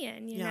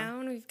Korean, you know,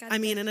 and we've got.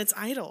 And it's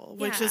Idol,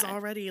 which is Yeah.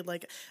 already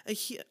like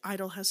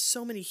Idol has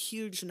so many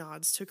huge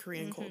nods to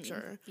Korean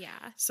culture. Yeah.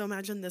 So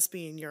imagine this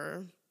being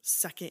your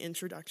second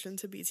introduction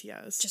to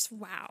BTS. Just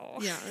wow.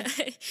 Yeah,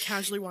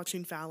 casually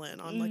watching Fallon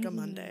on like a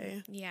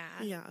Monday. Yeah.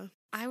 Yeah.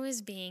 I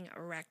was being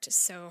wrecked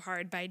so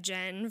hard by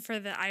Jen for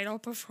the Idol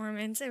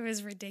performance. It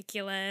was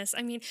ridiculous.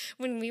 I mean,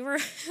 when we were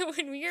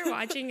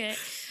watching it,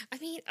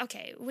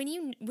 okay, when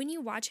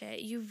you watch it,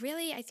 you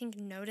really, I think,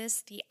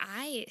 notice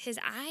his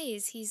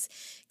eyes. He's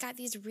got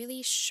these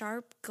really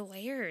sharp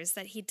glares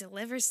that he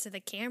delivers to the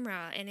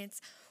camera, and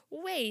it's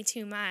way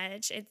too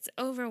much. It's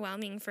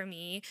overwhelming for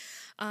me.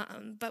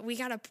 But we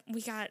got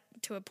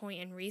to a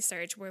point in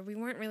research where we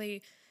weren't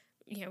really,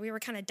 we were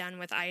kind of done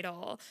with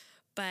Idol,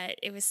 but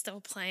it was still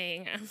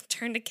playing. I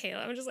turned to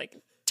Kayla. I'm just like,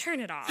 turn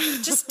it off.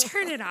 Just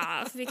turn it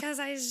off, because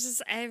I was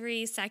just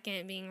every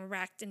second being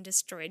wrecked and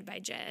destroyed by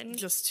Jen.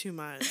 Just too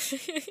much.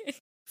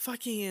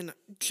 Fucking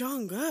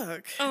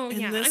Jungkook. Oh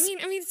yeah, I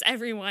mean it's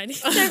everyone.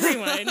 It's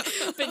everyone.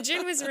 But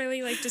Jen was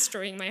really like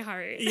destroying my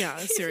heart. Yeah,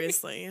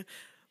 seriously.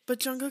 But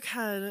Jungkook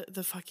had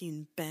the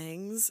fucking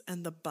bangs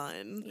and the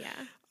bun. Yeah.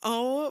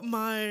 Oh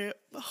my,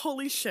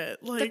 holy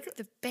shit. Like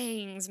The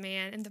bangs,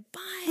 man, and the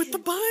bun. with the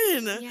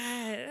bun.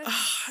 Yeah.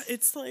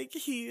 It's like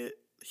he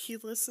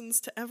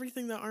listens to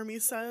everything that ARMY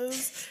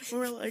says.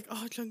 We're like,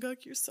 oh,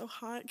 Jungkook, you're so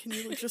hot. Can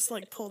you just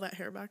like pull that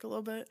hair back a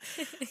little bit?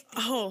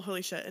 Oh,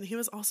 holy shit. And he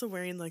was also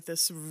wearing like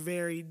this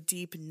very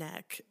deep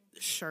neck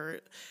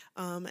shirt.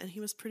 And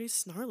he was pretty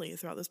snarly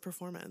throughout this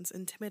performance.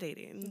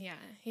 Intimidating. Yeah,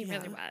 he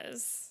really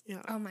was.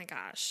 Yeah. Oh my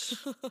gosh.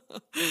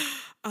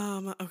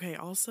 Okay,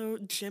 also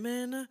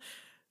Jimin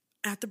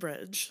at the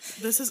bridge.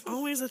 This is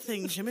always a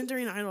thing. Jimin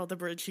during Idol at the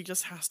bridge, he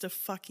just has to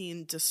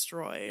fucking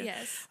destroy.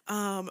 Yes.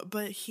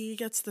 But he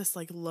gets this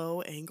like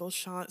low angle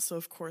shot, so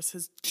of course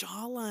his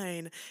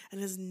jawline and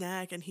his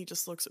neck, and he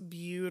just looks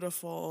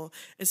beautiful.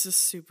 It's just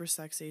super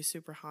sexy,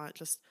 super hot,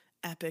 just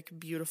epic,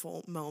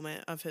 beautiful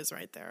moment of his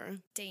right there.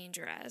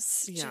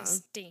 Dangerous. Yeah.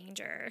 Just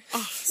danger.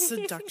 Oh,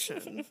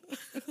 seduction.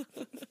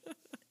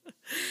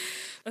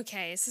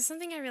 Okay, so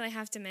something I really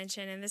have to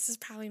mention, and this is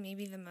probably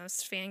maybe the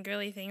most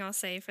fangirly thing I'll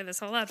say for this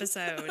whole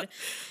episode.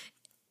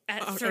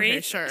 At 3,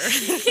 okay, sure.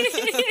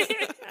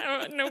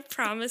 No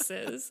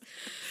promises.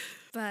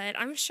 But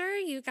I'm sure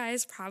you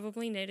guys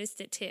probably noticed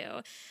it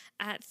too.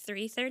 At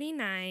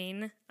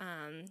 3:39,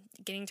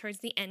 getting towards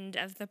the end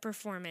of the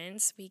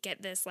performance, we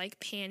get this like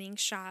panning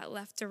shot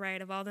left to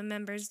right of all the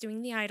members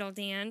doing the Idol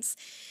dance,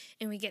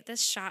 and we get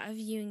this shot of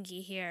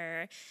Yoongi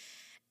here.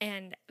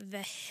 And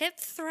the hip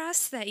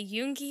thrust that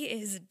Yoongi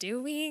is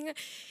doing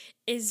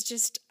is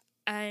just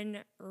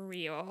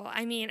unreal.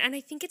 I mean, and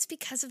I think it's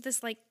because of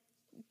this like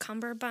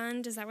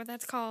cummerbund. Is that what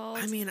that's called?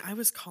 I mean, I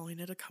was calling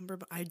it a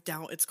cummerbund. I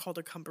doubt it's called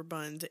a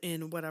cummerbund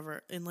in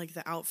like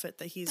the outfit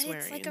that he's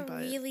wearing. It's like a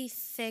really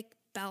thick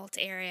belt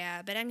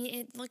area, but I mean,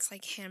 it looks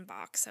like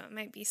hanbok, so it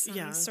might be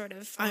some sort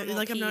of formal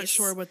I'm not piece.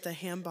 sure what the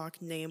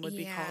hanbok name would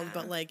be called,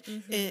 but like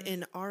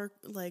in our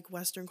like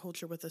Western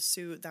culture with a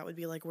suit, that would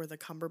be like where the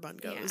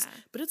cummerbund goes.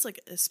 Yeah. But it's like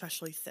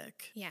especially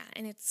thick. Yeah,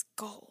 and it's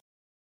gold.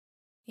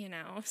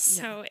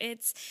 So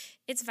it's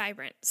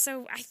vibrant.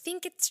 So I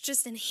think it's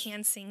just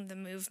enhancing the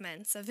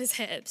movements of his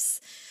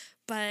hips.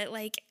 But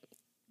like,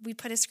 we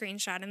put a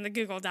screenshot in the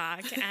Google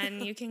Doc,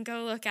 and you can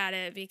go look at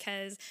it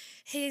because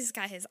he's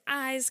got his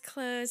eyes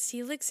closed.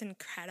 He looks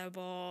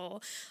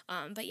incredible.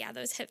 But yeah,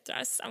 those hip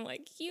thrusts, I'm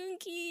like,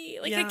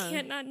 Yoongi, like I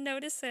can't not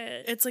notice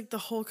it. It's like the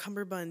whole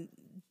cummerbund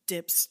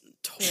dips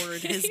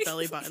toward his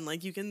belly button.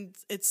 Like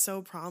it's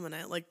so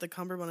prominent. Like the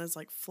cummerbund is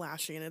like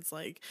flashing, and it's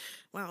like,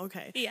 wow,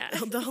 okay. Yeah.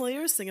 The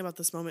hilarious thing about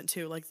this moment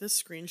too, like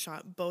this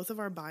screenshot, both of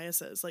our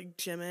biases, like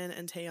Jimin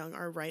and Taeyoung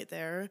are right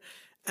there.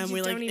 And You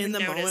we like don't in even the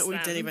moment notice we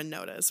them. didn't even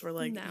notice. We're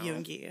like No.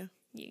 Yoongi.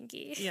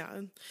 Yoongi.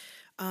 Yeah.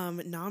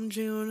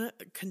 Namjoon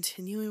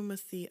continuing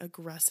with the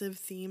aggressive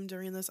theme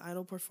during this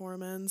idol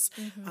performance.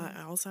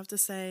 I also have to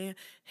say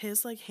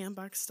his like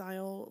hanbok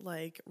style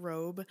like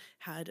robe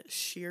had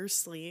sheer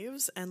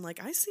sleeves, and like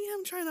I see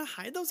him trying to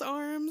hide those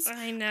arms.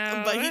 I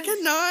know. But he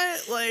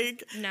cannot.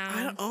 Like,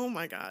 No. oh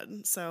my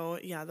God. So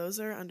yeah, those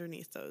are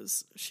underneath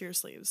those sheer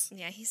sleeves.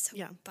 Yeah, he's so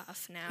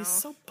buff now. He's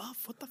so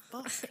buff. What the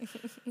fuck?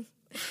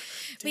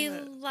 We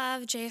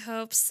love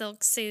J-Hope's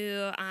silk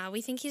suit.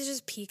 We think he's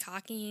just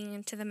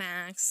peacocking to the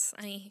max.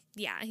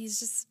 He's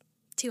just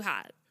too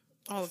hot.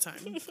 All the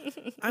time.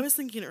 I was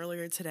thinking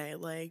earlier today,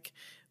 like,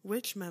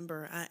 which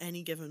member at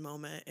any given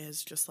moment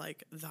is just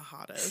like the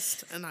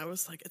hottest? And I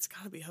was like, it's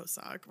gotta be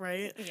Hoseok,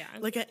 right? Yeah.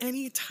 Like at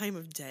any time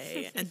of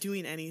day and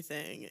doing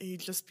anything, he'd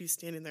just be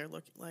standing there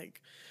looking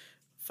like,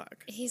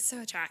 fuck. He's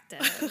so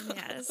attractive,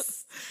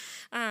 yes.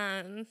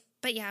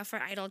 But yeah, for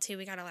Idol 2,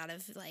 we got a lot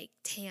of like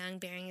Taeyang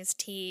baring his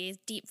teeth,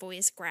 deep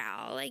voice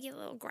growl, like a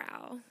little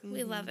growl.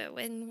 We love it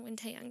when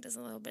Taeyang does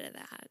a little bit of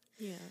that.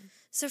 Yeah.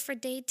 So for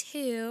day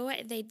 2,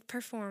 they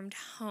performed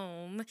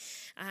Home,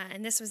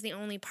 and this was the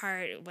only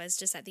part, was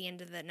just at the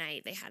end of the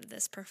night they had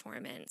this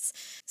performance.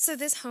 So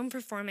this Home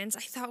performance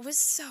I thought was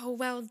so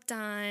well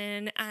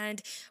done,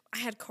 and I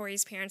had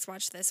Corey's parents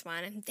watch this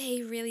one, and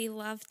they really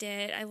loved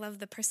it. I love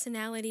the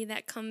personality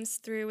that comes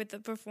through with the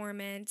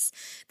performance,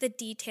 the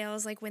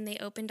details, like when they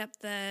opened up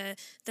the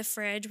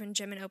fridge, when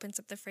Jimin opens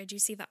up the fridge, you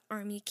see the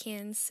army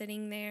cans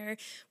sitting there,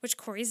 which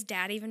Corey's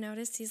dad even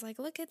noticed. He's like,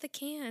 look at the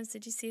cans,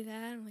 did you see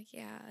that? I'm like,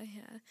 yeah.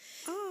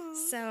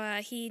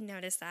 So he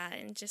noticed that,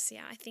 and just,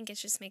 I think it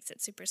just makes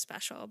it super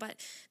special. But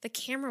the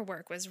camera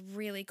work was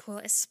really cool,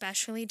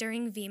 especially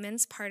during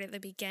Veeman's part at the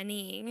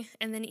beginning,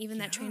 and then even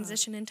that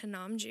transition into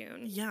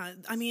Namjoon. Yeah,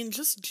 I mean,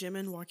 just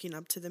Jimin walking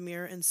up to the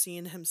mirror and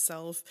seeing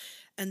himself,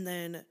 and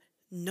then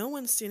no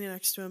one standing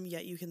next to him,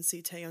 yet you can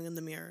see Taeyang in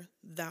the mirror.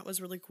 That was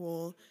really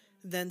cool.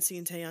 Then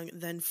seeing Taeyang,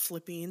 then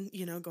flipping,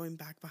 going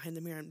back behind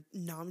the mirror, and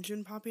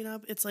Namjoon popping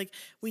up. It's like,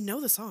 we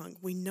know the song.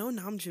 We know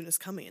Namjoon is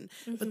coming.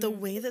 But the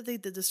way that they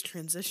did this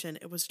transition,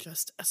 it was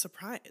just a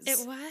surprise.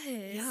 It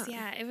was.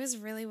 Yeah, it was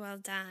really well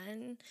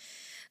done.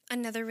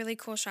 Another really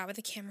cool shot with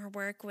the camera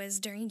work was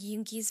during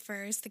Yoongi's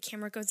verse. The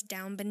camera goes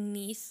down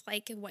beneath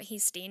like what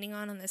he's standing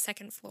on the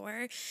second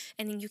floor,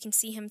 and then you can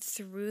see him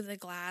through the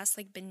glass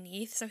like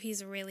beneath. So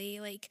he's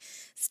really like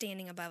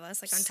standing above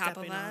us, like on top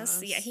of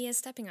us. Yeah, he is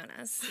stepping on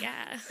us.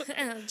 Yeah,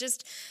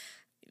 just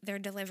they're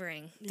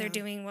delivering. They're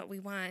doing what we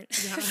want.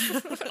 Yeah,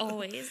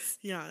 always.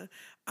 Yeah.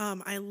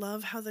 I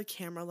love how the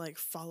camera like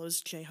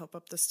follows J-Hope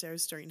up the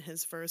stairs during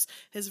his verse.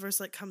 His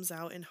verse like comes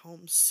out in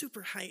Home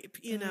super hype,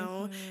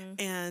 know?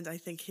 And I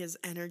think his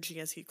energy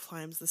as he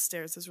climbs the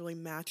stairs is really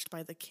matched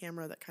by the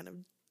camera that kind of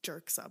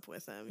jerks up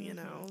with him, you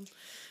know?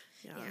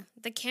 Yeah.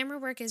 The camera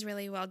work is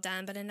really well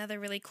done, but another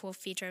really cool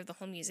feature of the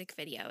whole music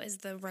video is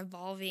the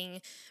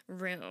revolving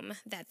room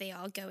that they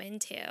all go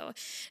into.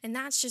 And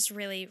that's just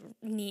really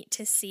neat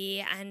to see.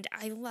 And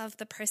I love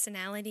the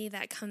personality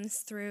that comes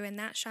through in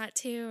that shot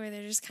too, where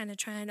they're just kind of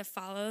trying to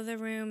follow the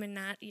room and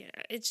not,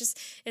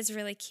 it's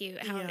really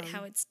cute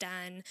how it's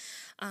done.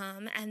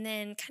 And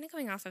then kind of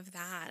going off of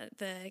that,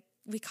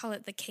 we call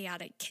it the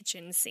chaotic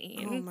kitchen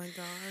scene. Oh my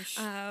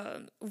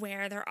gosh.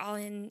 Where they're all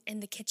in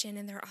the kitchen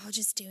and they're all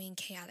just doing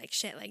chaotic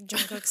shit. Like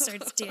Jungkook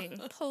starts doing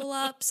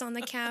pull-ups on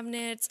the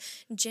cabinets.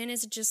 Jin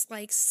is just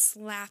like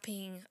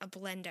slapping a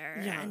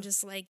blender and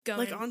just like going.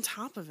 Like on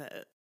top of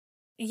it.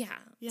 Yeah.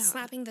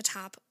 Slapping the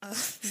top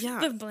of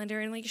the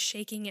blender and like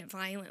shaking it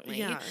violently.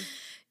 Yeah.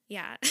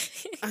 Yeah.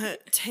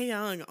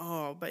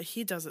 Taeyang, but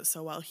he does it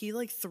so well. He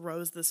like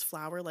throws this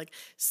flower, like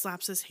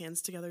slaps his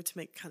hands together to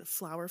make kind of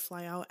flour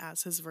fly out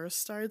as his verse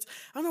starts.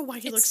 I don't know why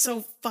he looks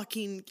so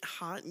fucking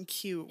hot and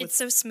cute. It's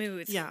so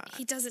smooth. Yeah.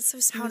 He does it so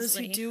smoothly. How does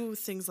he do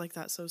things like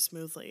that so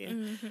smoothly?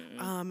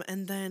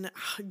 And then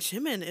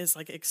Jimin is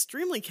like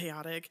extremely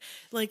chaotic.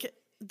 Like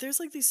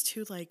there's like these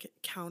two like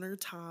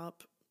countertop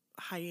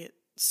height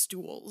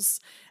stools,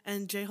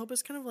 and J-Hope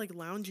is kind of like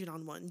lounging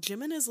on one.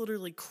 Jimin is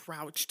literally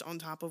crouched on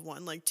top of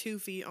one, like 2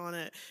 feet on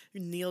it,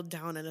 kneeled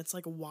down, and it's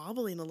like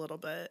wobbling a little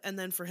bit. And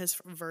then for his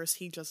verse,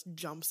 he just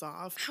jumps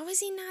off. How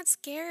is he not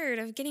scared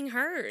of getting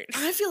hurt?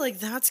 I feel like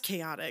that's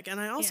chaotic, and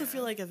I also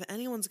feel like if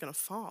anyone's gonna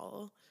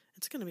fall,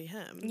 it's gonna be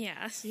him.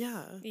 Yeah.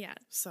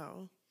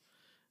 So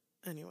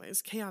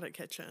anyways, chaotic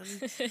kitchen.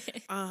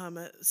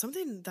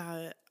 Something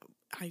that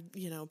I,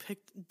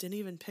 didn't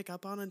even pick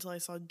up on until I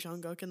saw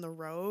Jungkook in the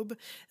robe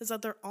is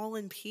that they're all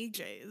in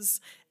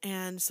PJs.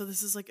 And so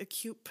this is like a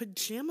cute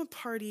pajama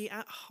party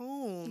at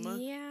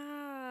home.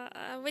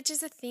 Yeah, which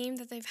is a theme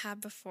that they've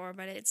had before,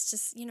 but it's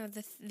just,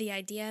 the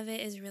idea of it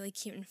is really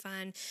cute and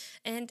fun.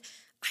 And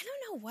I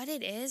don't know what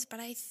it is, but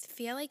I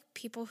feel like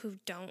people who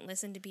don't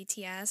listen to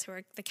BTS, who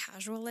are the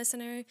casual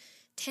listener,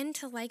 tend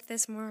to like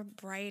this more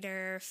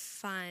brighter,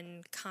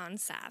 fun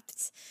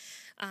concept.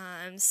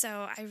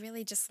 So I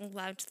really just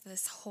loved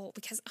this whole,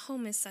 because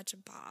home is such a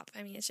bop.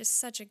 I mean, it's just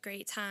such a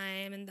great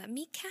time, and the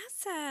Mi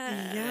Casa,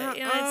 Yeah. you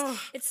know,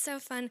 it's so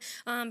fun.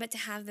 But to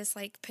have this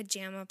like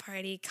pajama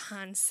party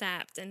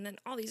concept, and then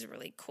all these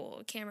really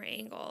cool camera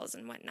angles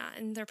and whatnot,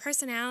 and their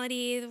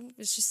personality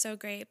was just so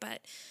great.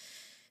 But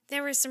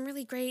there were some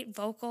really great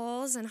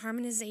vocals and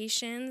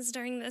harmonizations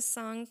during this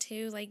song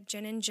too. Like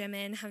Jin and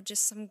Jimin have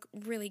just some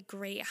really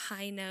great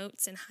high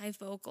notes and high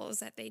vocals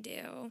that they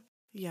do.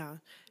 Yeah,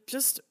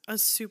 just a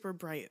super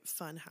bright,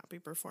 fun, happy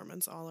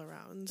performance all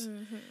around.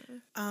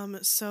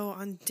 So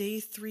on day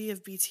 3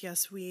 of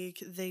BTS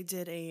week, they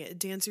did a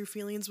Dance Your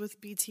Feelings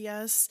with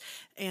BTS,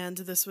 and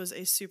this was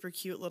a super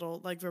cute little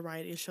like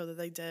variety show that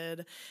they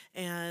did,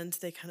 and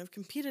they kind of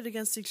competed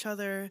against each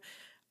other.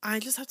 I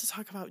just have to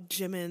talk about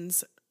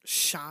Jimin's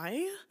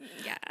shy.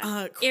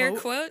 Yeah. Air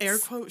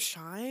quote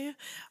shy.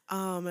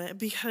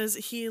 Because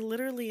he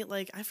literally,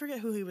 like, I forget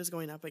who he was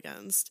going up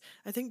against.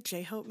 I think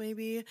J-Hope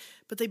maybe,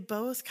 but they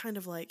both kind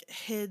of like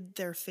hid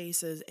their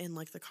faces in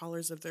like the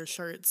collars of their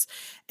shirts,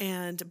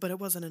 but it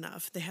wasn't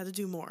enough. They had to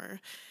do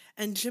more.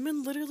 And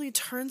Jimin literally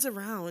turns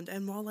around,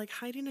 and while like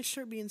hiding his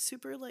shirt, being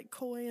super like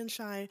coy and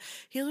shy,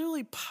 he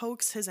literally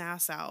pokes his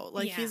ass out.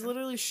 Like he's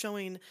literally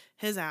showing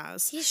his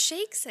ass. He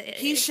shakes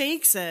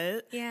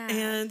it. Yeah.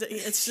 And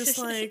it's just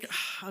like,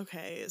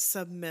 okay,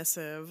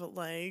 submissive,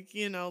 like,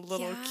 you know,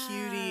 little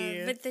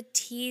cutie. But the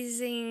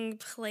teasing,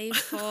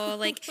 playful,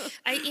 like,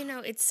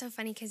 it's so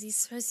funny because he's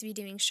supposed to be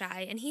doing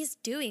shy, and he's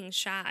doing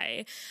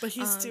shy. But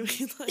he's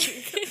doing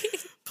like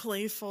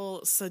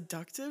playful,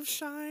 seductive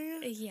shy.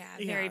 Yeah,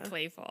 very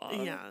playful.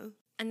 Yeah.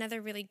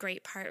 Another really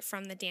great part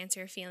from the Dance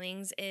Your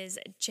Feelings is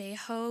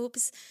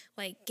J-Hope's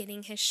like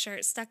getting his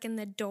shirt stuck in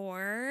the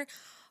door.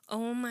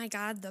 Oh my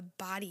God, the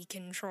body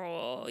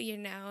control, you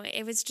know,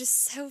 it was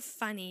just so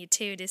funny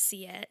too to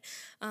see it.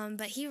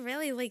 But he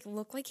really like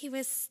looked like he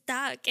was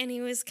stuck, and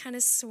he was kind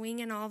of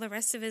swinging all the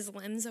rest of his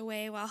limbs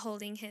away while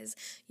holding his,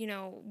 you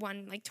know,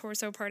 one like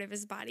torso part of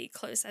his body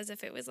close as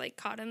if it was like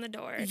caught in the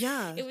door.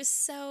 Yeah. It was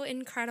so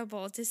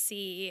incredible to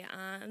see.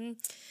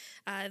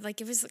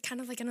 Like it was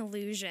kind of like an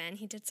illusion.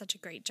 He did such a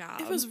great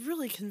job. It was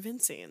really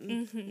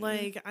convincing.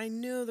 Like I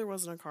knew there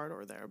wasn't a car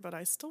door there, but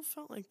I still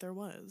felt like there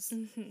was,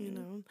 you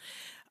know?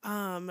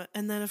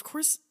 And then of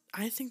course,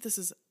 I think this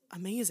is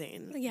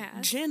amazing. Yeah.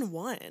 Jin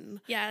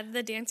won. Yeah,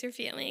 the Dance Your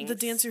Feelings. The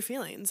Dance Your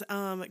Feelings.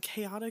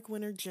 Chaotic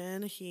winner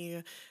Jin,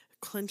 he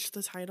clinched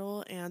the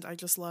title, and I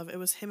just love it.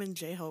 Was him and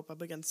J-Hope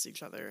up against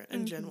each other,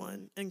 and Jin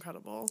won.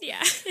 Incredible.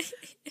 Yeah.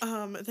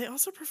 They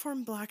also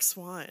performed Black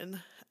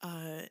Swan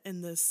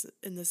in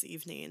this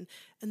evening,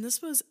 and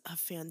this was a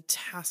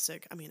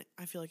fantastic. I mean,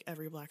 I feel like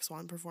every Black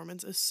Swan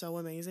performance is so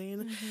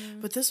amazing,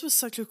 but this was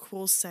such a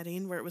cool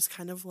setting where it was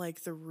kind of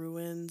like the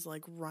ruins,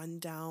 like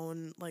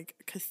rundown, like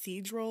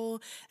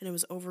cathedral, and it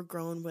was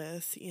overgrown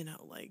with, you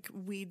know, like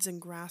weeds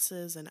and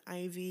grasses and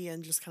ivy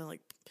and just kind of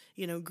like,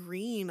 you know,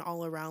 green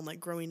all around,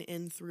 like growing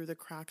in through the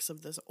cracks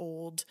of this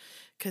old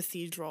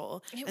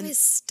cathedral. It was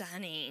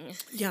stunning.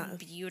 Yeah.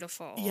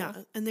 Beautiful. Yeah.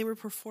 And they were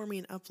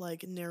performing up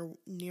like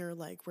near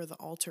like where the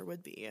altar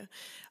would be.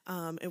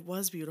 It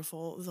was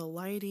beautiful. The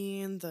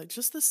lighting,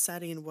 just the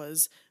setting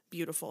was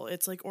beautiful.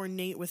 It's like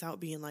ornate without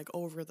being like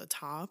over the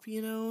top,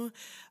 you know?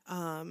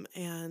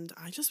 And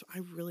I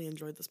really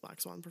enjoyed this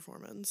Black Swan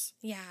performance.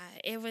 Yeah,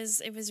 it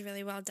was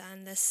really well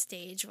done. The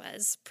stage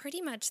was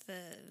pretty much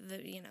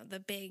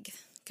the big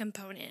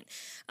component,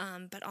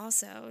 but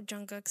also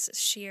Jungkook's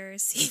sheer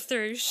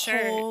see-through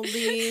shirt.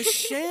 Holy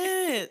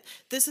shit!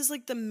 This is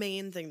like the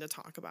main thing to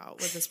talk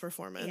about with this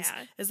performance.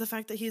 Is the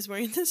fact that he's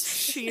wearing this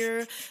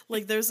sheer,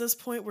 like there's this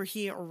point where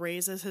he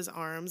raises his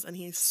arms and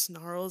he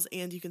snarls,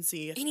 and you can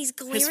see and he's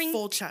glaring, his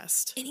full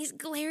chest, and he's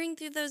glaring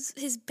through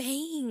his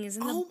bangs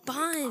and the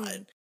bun.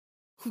 God.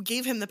 Who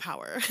gave him the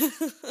power?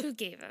 Who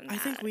gave him that? I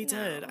think we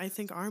did. I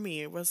think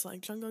Army was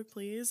like, Jungkook,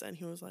 please, and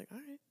he was like, all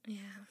right. Yeah.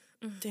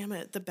 Damn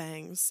it, the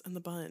bangs and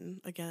the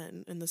bun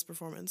again in this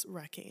performance,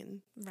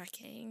 wrecking,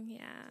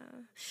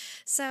 yeah.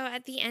 So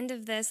at the end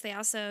of this, they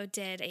also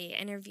did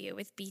a interview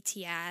with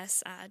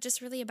BTS, just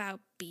really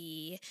about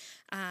B,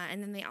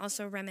 and then they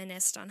also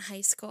reminisced on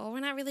high school. We're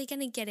not really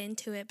going to get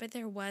into it, but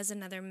there was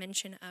another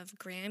mention of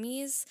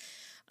Grammys.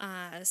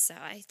 So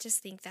I just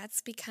think that's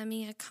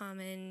becoming a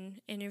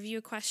common interview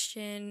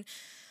question.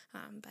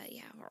 But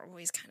yeah,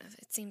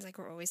 it seems like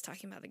we're always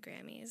talking about the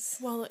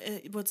Grammys. Well,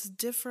 what's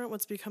different,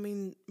 what's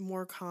becoming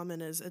more common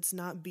is it's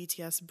not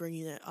BTS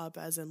bringing it up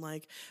as in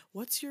like,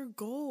 what's your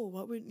goal?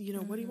 What would, you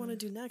know, what do you want to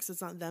do next?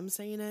 It's not them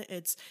saying it.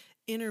 It's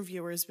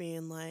interviewers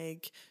being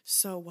like,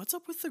 so what's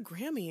up with the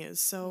Grammys?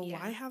 So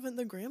why haven't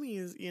the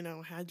Grammys, you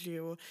know, had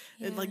you,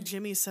 like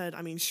Jimmy said,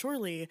 I mean,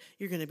 surely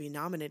you're going to be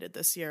nominated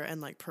this year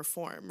and like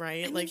perform,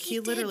 right? I mean, like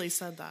he literally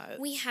said that.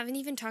 We haven't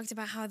even talked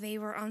about how they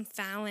were on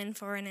Fallon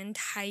for an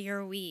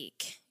entire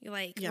week.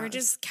 Like we're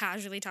just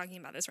casually talking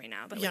about this right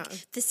now, but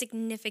like the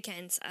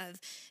significance of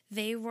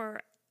they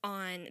were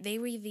they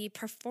were the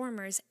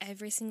performers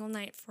every single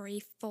night for a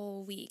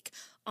full week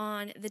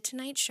on The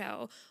Tonight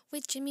Show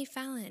with Jimmy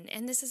Fallon.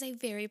 And this is a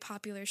very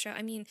popular show.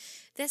 I mean,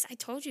 I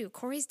told you,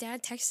 Corey's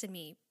dad texted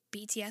me,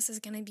 BTS is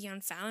going to be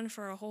on Fallon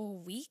for a whole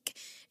week.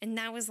 And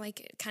that was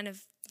like kind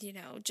of,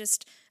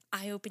 just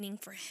eye-opening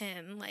for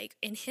him. Like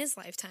in his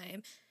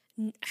lifetime,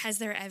 has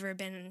there ever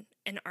been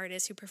an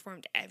artist who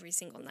performed every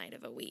single night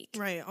of a week?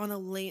 Right, on a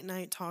late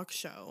night talk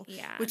show.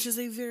 Yeah. Which is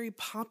a very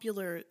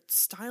popular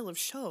style of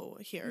show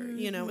here,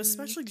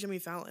 especially Jimmy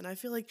Fallon. I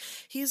feel like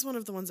he's one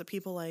of the ones that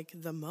people like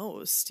the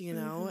most,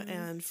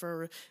 and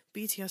for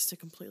BTS to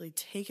completely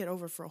take it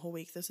over for a whole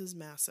week, this is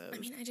massive. I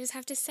mean, I just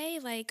have to say,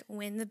 like,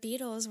 when the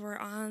Beatles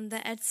were on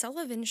the Ed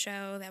Sullivan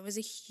Show, that was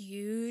a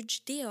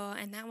huge deal,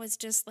 and that was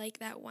just like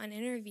that one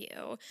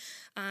interview,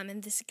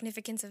 and the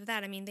significance of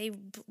that. I mean,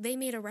 they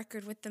made a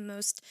record with the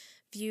most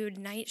viewed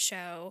night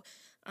show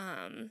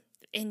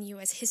in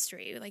U.S.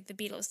 history, like the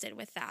Beatles did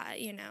with that,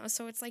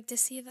 So it's like to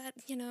see that,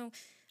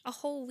 a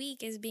whole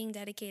week is being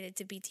dedicated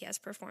to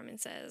BTS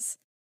performances.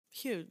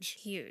 Huge.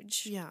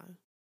 Yeah.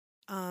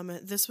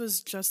 This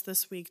was just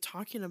this week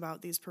talking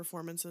about these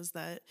performances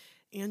that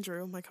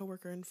Andrew, my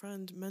coworker and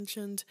friend,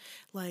 mentioned.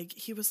 Like,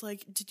 he was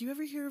like, did you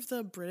ever hear of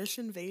the British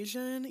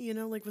invasion,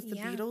 like with the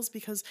Beatles?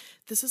 Because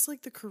this is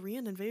like the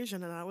Korean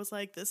invasion. And I was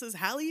like, this is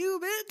Hallyu,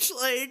 bitch.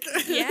 Like,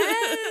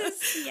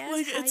 yes,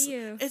 like,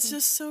 Hallyu. It's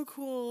just so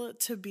cool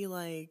to be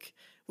like,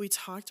 we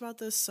talked about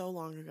this so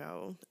long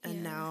ago,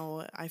 and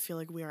now I feel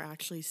like we are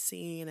actually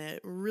seeing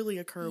it really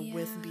occur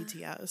with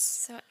BTS.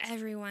 So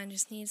everyone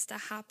just needs to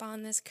hop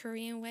on this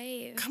Korean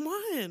wave. Come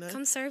on.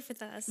 Come surf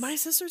with us. My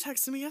sister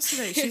texted me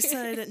yesterday. She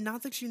said,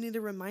 not that you need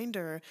a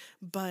reminder,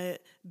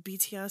 but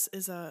BTS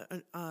is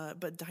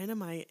but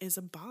Dynamite is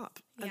a bop.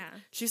 Yeah.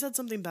 She said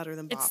something better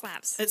than bop. It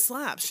slaps. It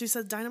slaps. She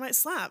said Dynamite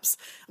slaps.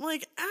 I'm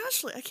like,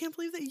 Ashley, I can't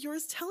believe that you're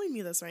telling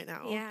me this right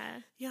now. Yeah.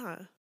 Yeah.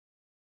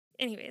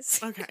 Anyways.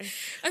 Okay.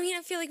 I mean,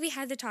 I feel like we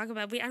had to talk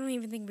about I don't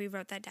even think we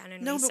wrote that down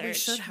in research. But we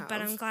should have. But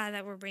I'm glad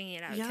that we're bringing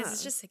it out because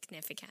it's just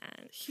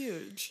significant.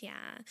 Huge.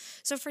 Yeah.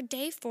 So for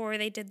day 4,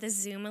 they did the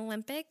Zoom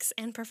Olympics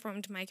and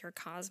performed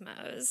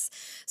Microcosmos.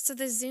 So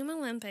the Zoom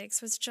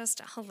Olympics was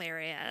just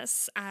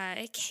hilarious.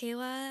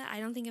 Kayla, I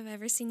don't think I've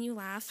ever seen you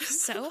laugh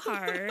so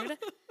hard.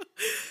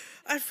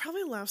 I've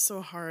probably laughed so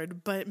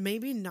hard, but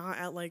maybe not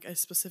at like a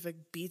specific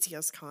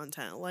BTS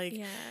content. Like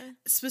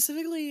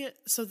specifically,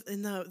 so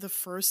in the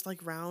first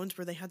like round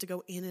where they had to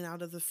go in and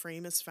out of the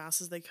frame as fast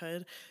as they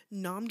could,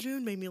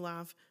 Namjoon made me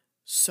laugh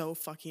so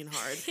fucking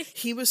hard.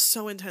 He was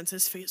so intense.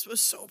 His face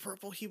was so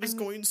purple. He was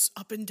going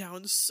up and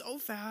down so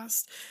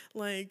fast.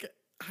 Like,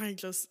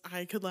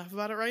 I could laugh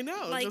about it right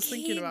now. Like, just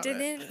thinking about it. He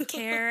didn't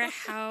care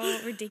how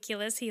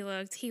ridiculous he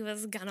looked. He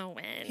was gonna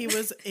win. He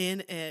was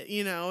in it,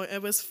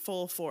 it was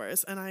full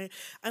force. And I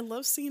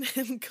love seeing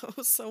him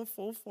go so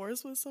full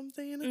force with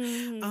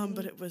something.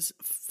 But it was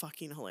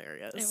fucking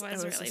hilarious. It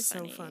was really just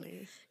funny. So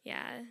funny.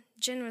 Yeah.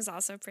 Jin was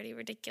also pretty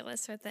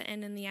ridiculous with the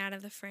in and the out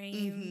of the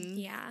frame.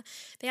 Yeah.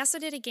 They also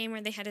did a game where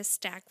they had to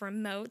stack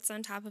remotes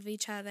on top of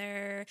each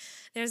other.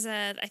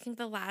 I think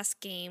the last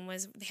game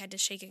was they had to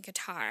shake a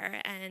guitar,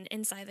 and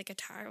inside the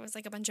guitar was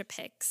like a bunch of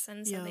picks,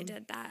 and so they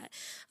did that.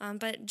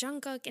 But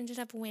Jungkook ended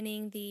up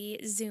winning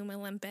the Zoom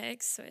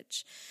Olympics,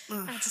 which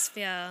I just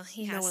feel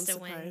he has to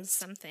win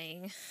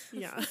something.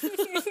 Yeah.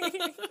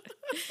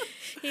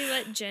 He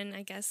let Jin,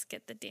 I guess,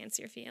 get the dance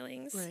your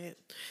feelings. Right.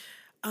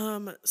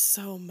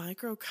 So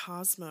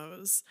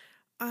Microcosmos,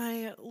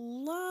 I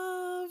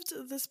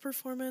loved this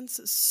performance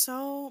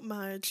so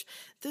much.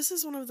 This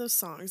is one of those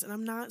songs, and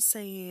I'm not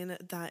saying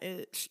that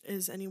it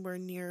is anywhere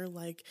near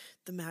like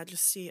The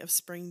Majesty of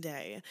Spring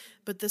Day,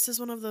 but this is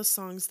one of those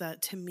songs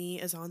that to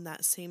me is on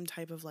that same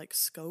type of like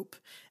scope,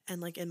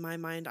 and like in my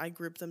mind I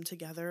group them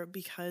together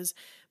because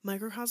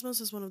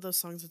Microcosmos is one of those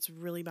songs that's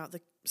really about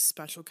the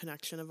special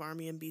connection of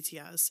ARMY and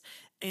BTS,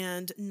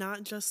 and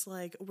not just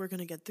like we're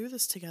gonna get through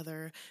this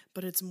together,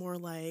 but it's more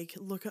like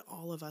look at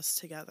all of us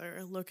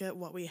together, look at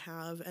what we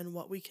have and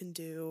what we can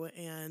do,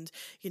 and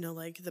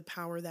like the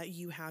power that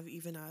you have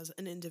even as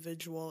an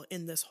individual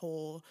in this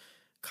whole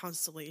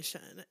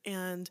constellation.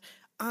 And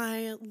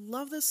I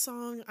love this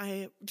song.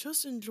 I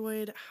just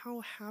enjoyed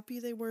how happy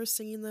they were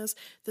singing this.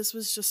 This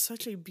was just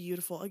such a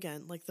beautiful,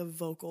 again, like the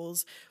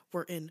vocals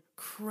were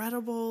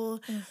incredible.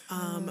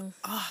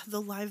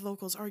 The live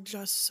vocals are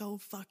just so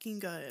fucking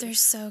good. They're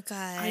so good.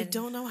 I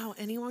don't know how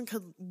anyone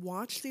could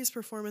watch these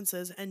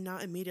performances and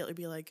not immediately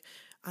be like,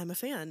 I'm a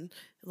fan.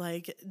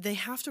 Like, they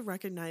have to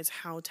recognize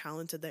how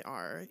talented they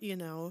are,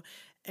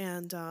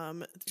 and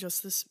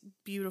just this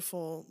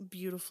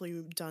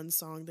beautifully done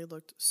song. They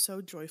looked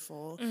so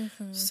joyful,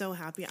 so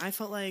happy. I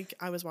felt like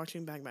I was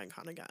watching Bang Bang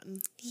Con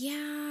again.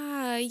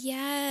 Yeah,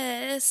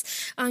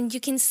 yes. You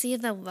can see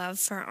the love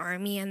for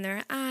ARMY in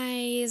their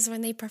eyes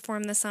when they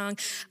perform the song.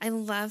 I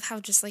love how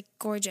just like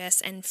gorgeous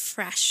and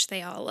fresh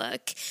they all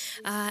look.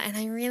 And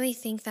I really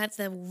think that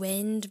the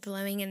wind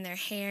blowing in their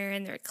hair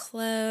and their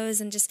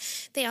clothes and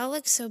just they all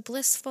look so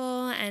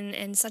blissful and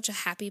in such a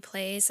happy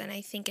place. And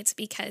I think it's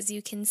because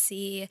you can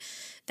see see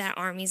that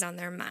Army's on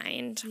their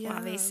mind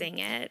while they sing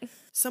it.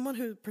 Someone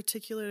who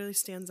particularly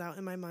stands out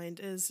in my mind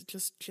is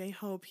just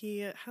J-Hope. He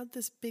had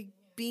this big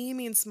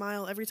beaming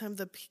smile every time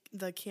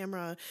the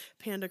camera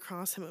panned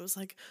across him. It was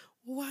like,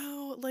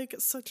 wow, like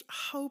such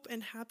hope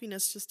and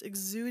happiness just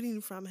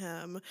exuding from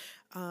him.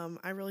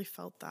 I really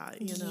felt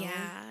that, you know?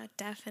 Yeah,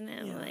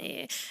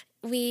 definitely. Yeah.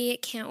 We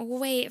can't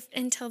wait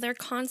until their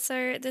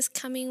concert this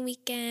coming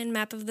weekend,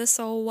 Map of the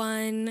Soul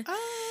 1.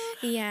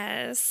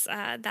 Yes,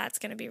 that's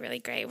going to be really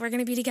great. We're going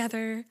to be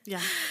together.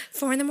 Yeah.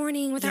 4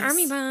 a.m. with our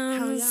Army Bums.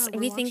 Hell yeah,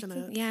 we're watching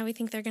it. Yeah, we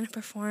think they're going to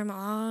perform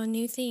all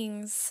new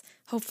things.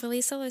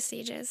 Hopefully solo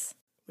stages.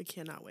 We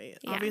cannot wait.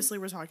 Yeah. Obviously,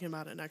 we're talking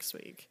about it next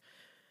week.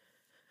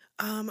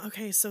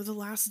 Okay, so the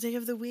last day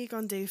of the week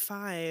on day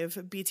 5,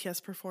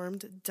 BTS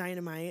performed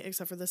Dynamite,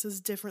 except for this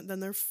is different than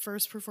their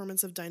first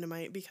performance of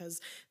Dynamite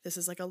because this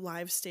is like a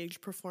live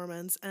stage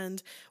performance.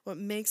 And what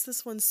makes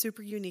this one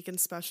super unique and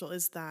special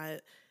is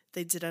that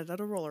they did it at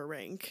a roller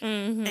rink.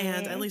 And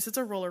at least it's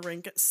a roller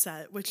rink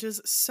set, which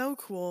is so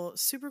cool.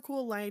 Super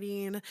cool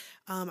lighting.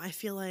 I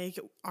feel like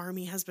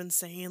Army has been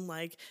saying,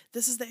 like,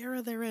 this is the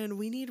era they're in.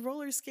 We need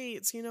roller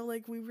skates. You know,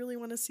 like, we really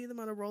want to see them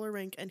on a roller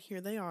rink. And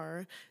here they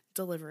are,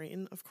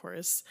 delivering, of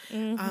course.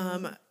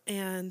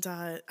 And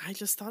I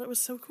just thought it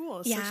was so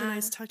cool. Such a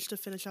nice touch to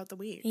finish out the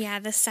week. Yeah,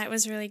 the set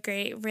was really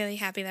great. Really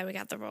happy that we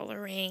got the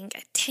roller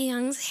rink.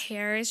 Taeyoung's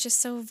hair is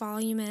just so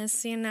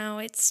voluminous, you know.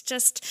 It's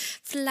just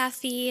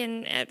fluffy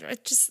and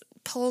it just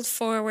pulled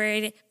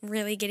forward,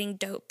 really getting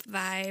dope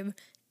vibe.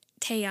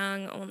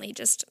 Taeyoung, only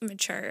just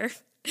mature.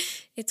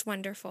 It's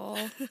wonderful.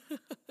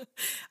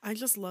 I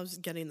just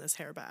love getting this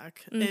hair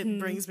back. It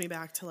brings me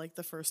back to like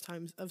the first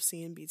time of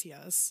seeing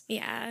BTS.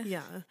 Yeah.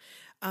 Yeah.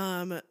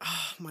 Oh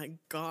my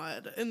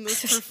God. In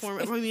this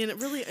performance, I mean,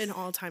 it really in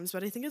all times,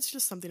 but I think it's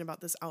just something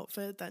about this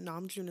outfit that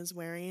Namjoon is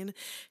wearing.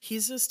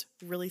 He's just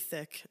really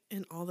thick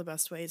in all the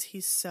best ways.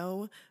 He's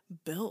so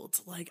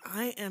built. Like,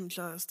 I am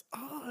just,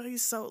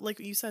 he's so, like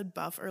you said,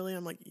 buff earlier.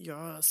 I'm like,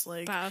 yes,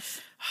 like,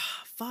 buff.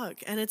 Fuck.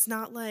 And it's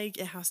not like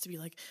it has to be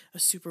like a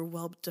super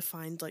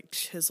well-defined, like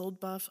chiseled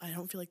buff. I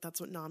don't feel like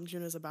that's what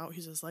Namjoon is about.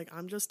 He's just like,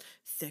 I'm just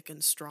thick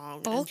and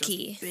strong.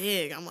 Bulky. And just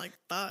big. I'm like,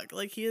 fuck.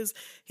 Like, he's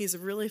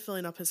really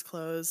filling up his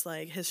clothes.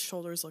 Like, his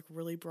shoulders look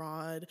really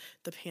broad.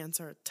 The pants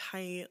are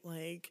tight.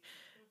 Like,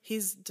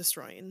 he's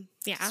destroying.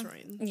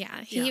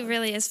 Yeah, he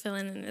really is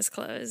filling in his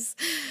clothes.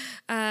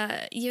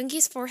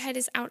 Yoongi's forehead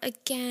is out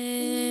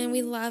again.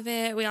 We love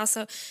it. We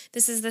also,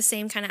 this is the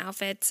same kind of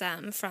outfits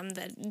from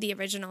the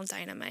original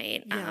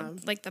Dynamite,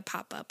 like the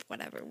pop-up,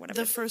 whatever.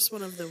 The first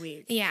one of the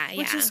week.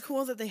 Which is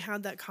cool that they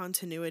had that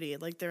continuity.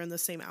 Like, they're in the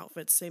same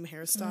outfits, same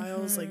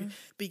hairstyles, like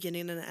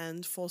beginning and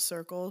end, full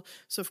circle.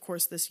 So, of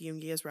course, this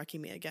Yoongi is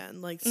wrecking me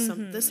again. Like,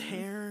 this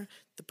hair,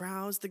 the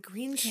brows, the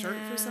green shirt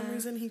for some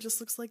reason, he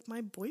just looks like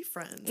my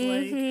boyfriend.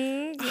 Like,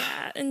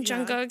 and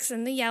Jungkook's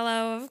in the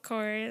yellow, of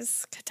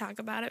course. Could talk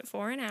about it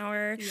for an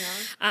hour.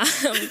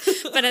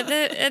 But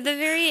at the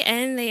very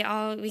end,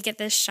 we get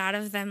this shot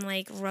of them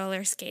like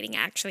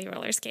actually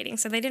roller skating.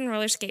 So they didn't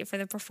roller skate for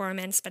the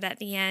performance, but at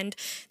the end,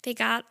 they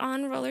got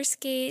on roller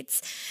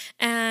skates.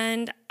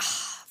 And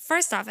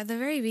first off, at the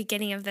very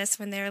beginning of this,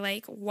 when they're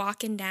like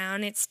walking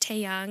down, it's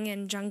Taeyoung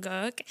and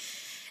Jungkook.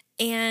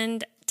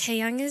 And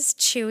Taeyoung is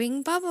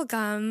chewing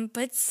bubblegum,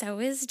 but so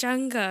is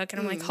Jungkook. And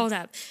I'm like, hold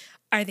up.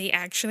 Are they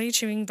actually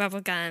chewing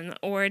bubblegum?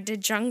 Or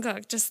did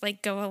Jungkook just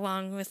like go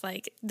along with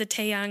like the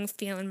Taeyoung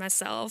feeling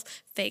myself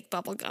fake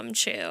bubblegum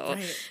chew?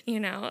 Right. You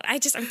know, I'm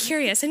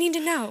curious. I need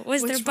to know.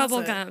 Was there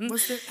bubblegum?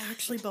 Was there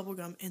actually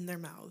bubblegum in their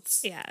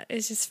mouths? Yeah,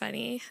 it's just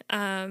funny.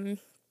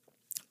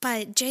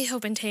 But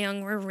J-Hope and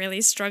Taeyoung were really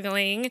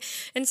struggling.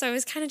 And so it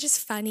was kind of just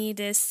funny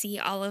to see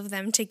all of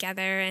them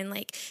together and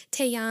like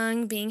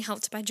Taeyoung being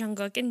helped by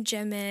Jungkook and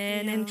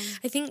Jimin. And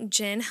I think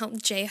Jin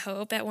helped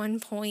J-Hope at one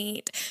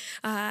point.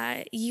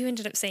 You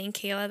ended up saying,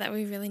 Kayla, that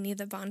we really need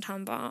the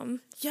Bonton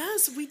Bomb.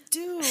 Yes, we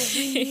do.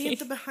 We need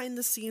the behind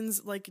the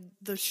scenes, like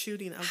the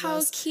shooting of this.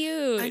 How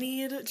cute. I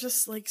need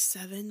just like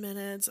 7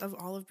 minutes of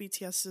all of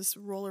BTS just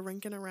roller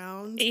rinking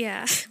around.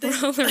 Yeah,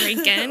 roller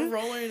rinking.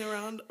 rolling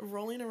around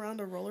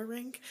a roller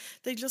rink.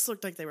 They just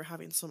looked like they were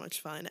having so much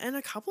fun. And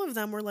a couple of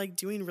them were like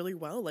doing really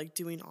well, like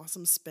doing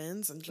awesome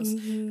spins and just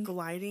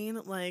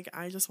gliding. Like,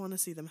 I just want to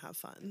see them have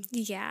fun.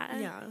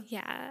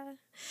 Yeah.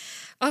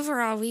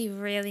 Overall, we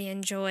really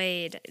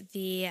enjoyed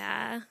the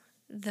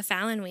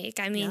Fallon Week.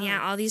 I mean,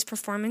 all these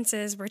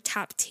performances were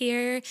top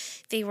tier.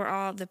 They were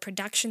all, the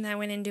production that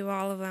went into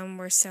all of them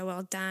were so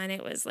well done.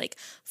 It was like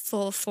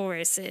full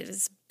force. It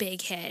was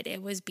big hit.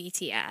 It was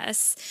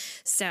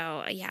BTS.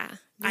 So, yeah.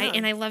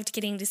 I loved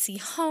getting to see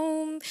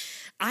Home,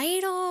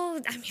 Idol.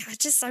 I mean,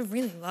 I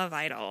really love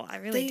Idol. I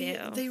really do.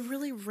 They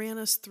really ran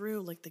us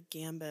through like the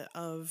gambit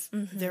of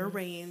their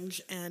range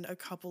and a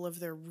couple of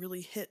their really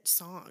hit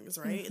songs,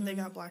 right? They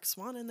got Black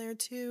Swan in there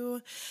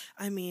too.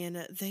 I mean,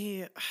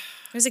 it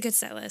was a good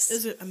set list. It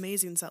was an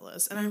amazing set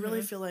list. And I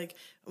really feel like,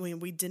 I mean,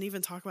 we didn't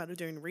even talk about it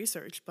during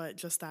research, but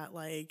just that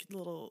like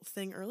little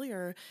thing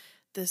earlier,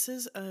 this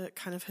is a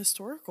kind of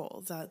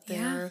historical that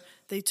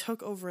they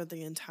took over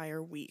the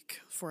entire week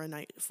for a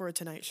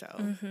Tonight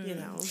Show, you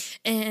know.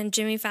 And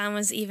Jimmy Fallon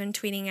was even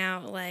tweeting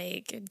out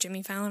like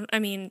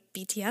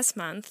BTS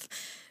month,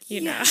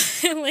 you know,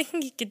 like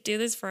you could do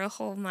this for a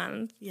whole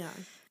month. Yeah.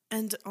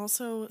 And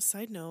also,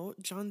 side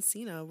note, John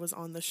Cena was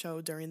on the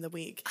show during the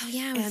week. Oh,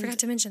 yeah, we forgot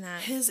to mention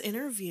that. His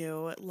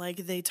interview,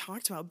 like, they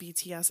talked about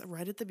BTS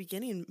right at the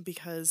beginning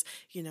because,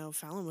 you know,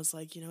 Fallon was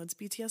like, you know, it's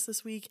BTS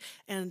this week.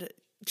 And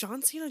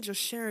John Cena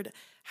just shared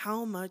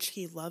how much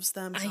he loves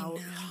them, how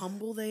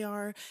humble they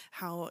are,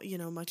 how, you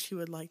know, much he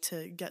would like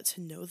to get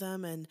to know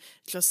them. And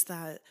just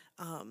that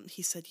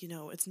he said, you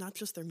know, it's not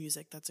just their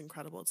music that's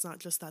incredible. It's not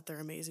just that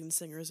they're amazing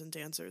singers and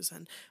dancers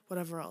and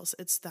whatever else.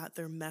 It's that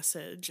their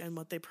message and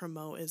what they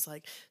promote is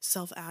like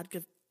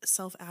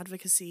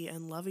self-advocacy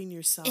and loving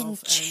yourself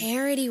and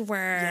charity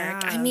work.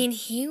 Yeah. I mean,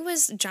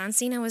 John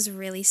Cena was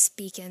really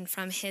speaking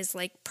from his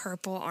like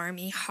Purple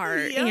Army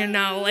heart, you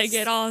know, like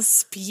it all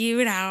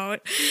spewed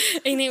out,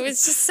 and it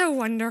was just so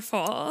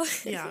wonderful.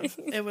 Yeah,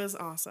 it was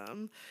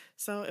awesome.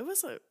 So it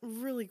was a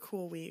really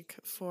cool week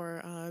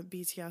for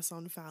BTS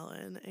on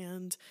Fallon,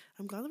 and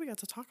I'm glad that we got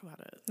to talk about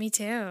it. Me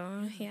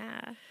too.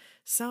 Yeah.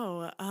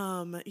 So,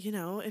 you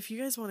know, if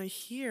you guys want to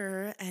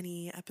hear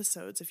any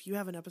episodes, if you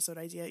have an episode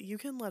idea, you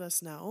can let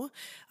us know.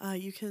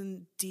 You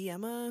can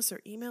DM us or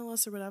email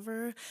us or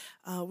whatever.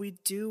 We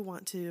do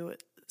want to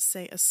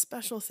say a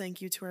special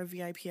thank you to our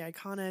VIP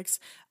iconics,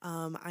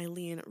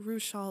 Eileen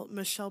Ruschalt,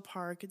 Michelle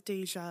Park,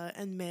 Deja,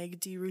 and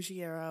Meg Di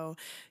Ruggiero.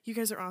 You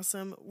guys are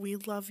awesome. We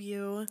love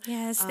you.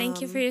 Yes,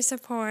 thank you for your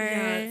support.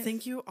 Yeah,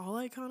 thank you, all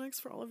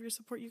iconics, for all of your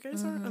support. You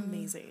guys are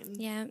amazing.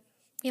 Yeah.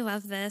 We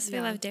love this.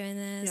 Yeah. We love doing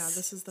this. Yeah,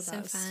 this is the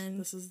best. So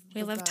fun.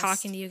 We love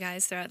talking to you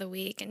guys throughout the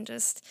week and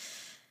just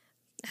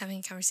having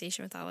a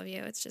conversation with all of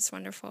you. It's just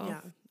wonderful.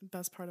 Yeah,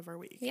 best part of our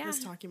week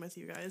is talking with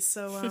you guys.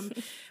 So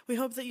we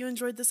hope that you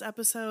enjoyed this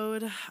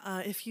episode.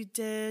 If you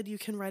did, you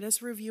can write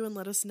us a review and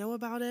let us know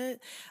about it.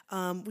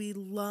 We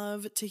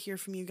love to hear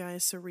from you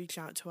guys, so reach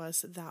out to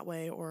us that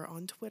way or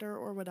on Twitter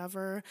or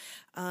whatever.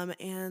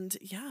 And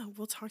yeah,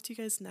 we'll talk to you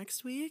guys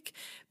next week.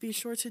 Be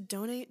sure to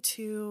donate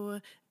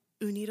to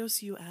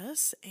Unidos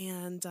US,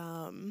 and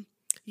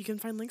you can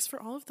find links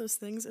for all of those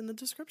things in the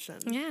description.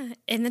 Yeah,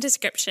 in the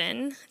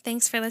description.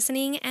 Thanks for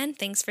listening, and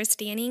thanks for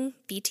standing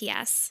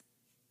BTS.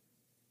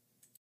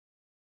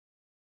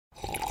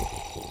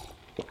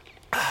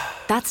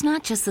 That's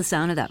not just the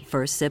sound of that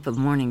first sip of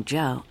Morning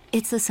Joe.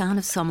 It's the sound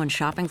of someone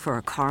shopping for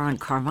a car on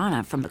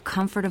Carvana from the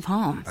comfort of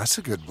home. That's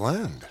a good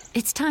blend.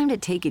 It's time to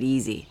take it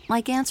easy,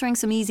 like answering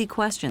some easy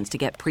questions to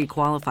get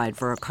pre-qualified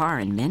for a car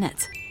in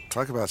minutes.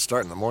 Talk about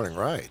starting the morning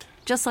right.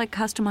 Just like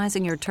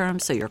customizing your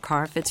terms so your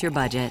car fits your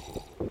budget.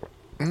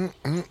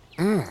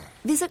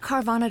 Visit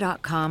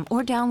Carvana.com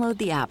or download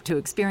the app to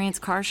experience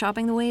car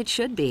shopping the way it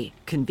should be.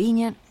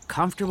 Convenient,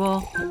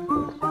 comfortable.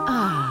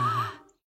 Ah.